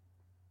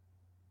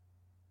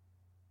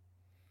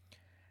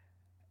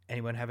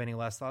 Anyone have any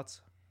last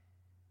thoughts?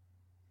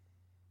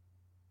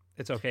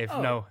 It's okay if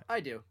no. I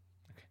do.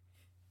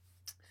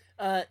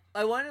 I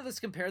wanted to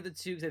compare the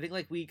two because I think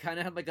like we kind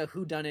of have like a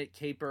whodunit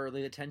caper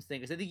like the tense thing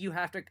because I think you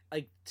have to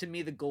like to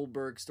me the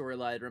Goldberg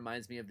storyline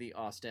reminds me of the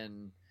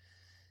Austin,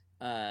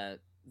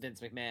 Vince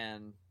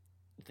McMahon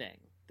thing.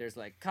 There's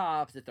like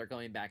cops that they're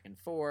going back and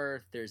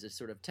forth. There's a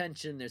sort of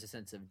tension. There's a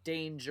sense of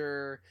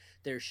danger.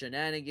 There's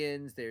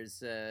shenanigans.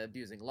 There's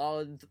abusing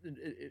law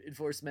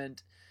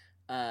enforcement,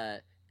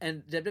 and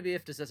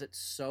WWF just does it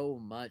so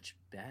much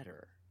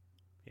better.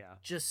 Yeah,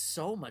 just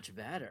so much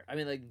better. I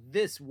mean, like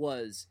this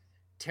was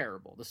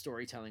terrible. The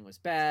storytelling was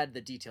bad.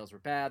 The details were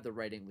bad. The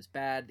writing was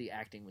bad. The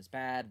acting was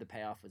bad. The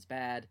payoff was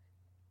bad.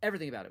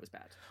 Everything about it was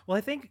bad. Well,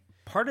 I think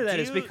part of that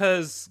is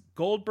because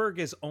Goldberg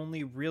is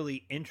only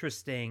really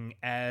interesting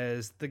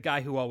as the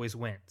guy who always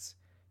wins.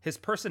 His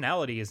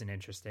personality isn't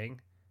interesting.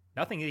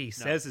 Nothing that he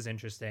says is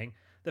interesting.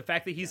 The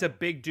fact that he's a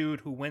big dude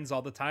who wins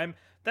all the time,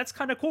 that's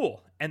kind of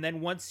cool. And then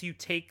once you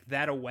take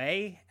that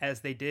away,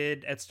 as they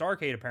did at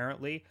Starrcade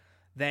apparently,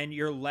 then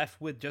you're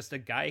left with just a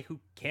guy who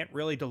can't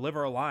really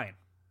deliver a line.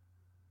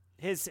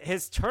 His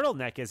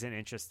turtleneck isn't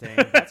interesting,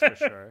 that's for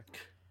sure.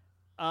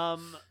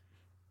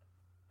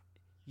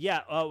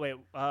 Yeah. Oh wait.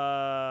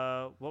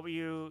 What were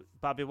you,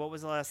 Bobby? What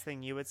was the last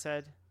thing you had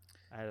said?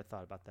 I had a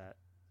thought about that.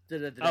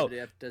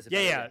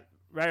 Yeah.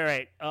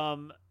 Right.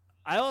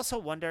 I also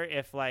wonder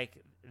if like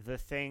the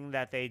thing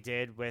that they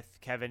did with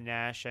Kevin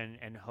Nash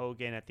and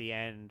Hogan at the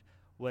end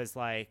was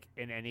like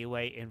in any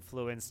way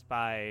influenced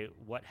by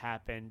what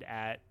happened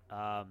at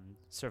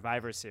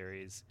Survivor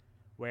Series,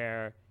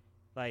 where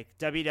like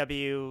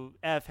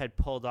WWF had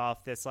pulled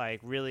off this like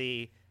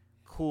really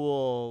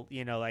cool,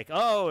 like,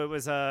 oh, it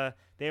was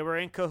they were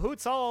in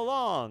cahoots all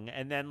along,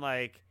 and then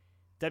like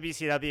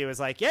WCW was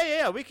like,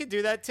 yeah, we could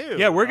do that too.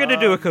 Yeah, we're gonna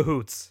do a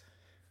cahoots.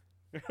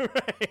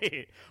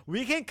 Right,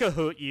 we can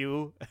cahoot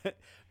you.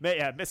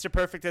 Yeah, Mr.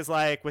 Perfect is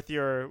like with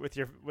your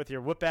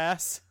whoop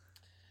ass.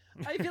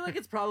 I feel like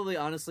it's probably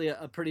honestly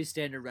a pretty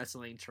standard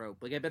wrestling trope.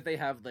 Like I bet they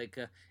have like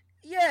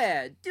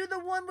Yeah, do the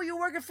one where you're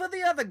working for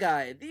the other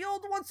guy, the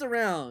old once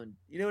around.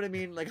 You know what I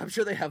mean? Like, I'm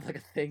sure they have like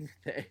a thing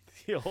there.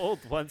 The old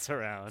once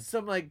around.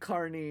 Some like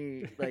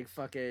carny like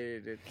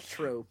fucking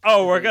trope.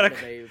 Oh,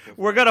 that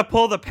we're gonna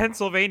pull the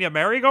Pennsylvania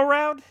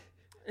merry-go-round?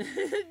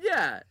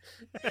 Yeah.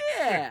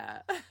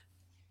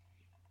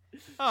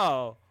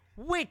 Oh,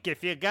 wink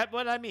if you got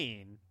what I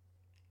mean.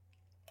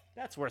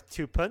 That's worth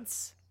 2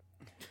 punts.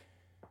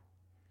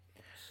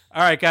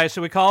 All right, guys,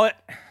 should we call it?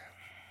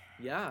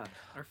 Yeah,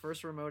 our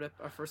first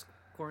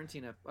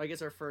quarantine. I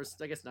guess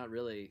not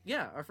really.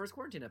 Yeah, our first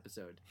quarantine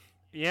episode.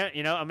 Yeah,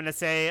 I'm gonna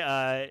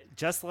say,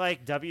 just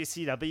like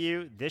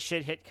WCW, this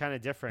shit hit kind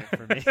of different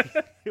for me.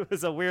 It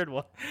was a weird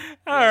one.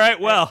 All right,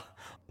 well,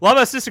 love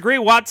us, disagree,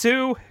 want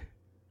to.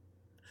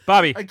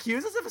 Bobby.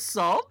 Accuse us of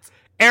assault?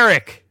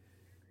 Eric.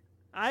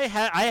 I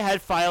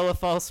had file a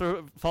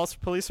false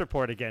police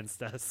report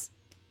against us.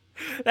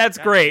 That's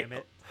God great. damn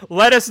it.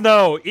 Let us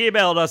know.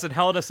 Email us at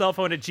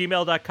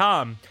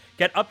hellinacellphone@gmail.com.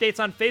 Get updates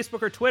on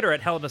Facebook or Twitter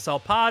at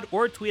hellinacellpod,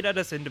 or tweet at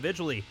us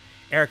individually.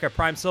 Eric at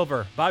Prime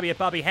Silver, Bobby at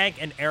Bobby Hank,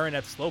 and Aaron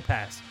at Slow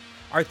Pass.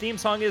 Our theme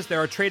song is There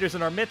Are Traitors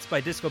in Our Midst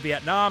by Disco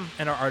Vietnam,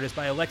 and our art is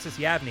by Alexis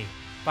Yavney.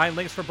 Find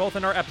links for both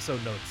in our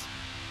episode notes.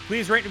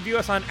 Please rate and review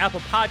us on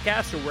Apple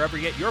Podcasts or wherever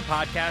you get your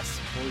podcasts.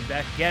 We'll be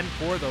back again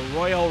for the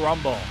Royal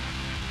Rumble.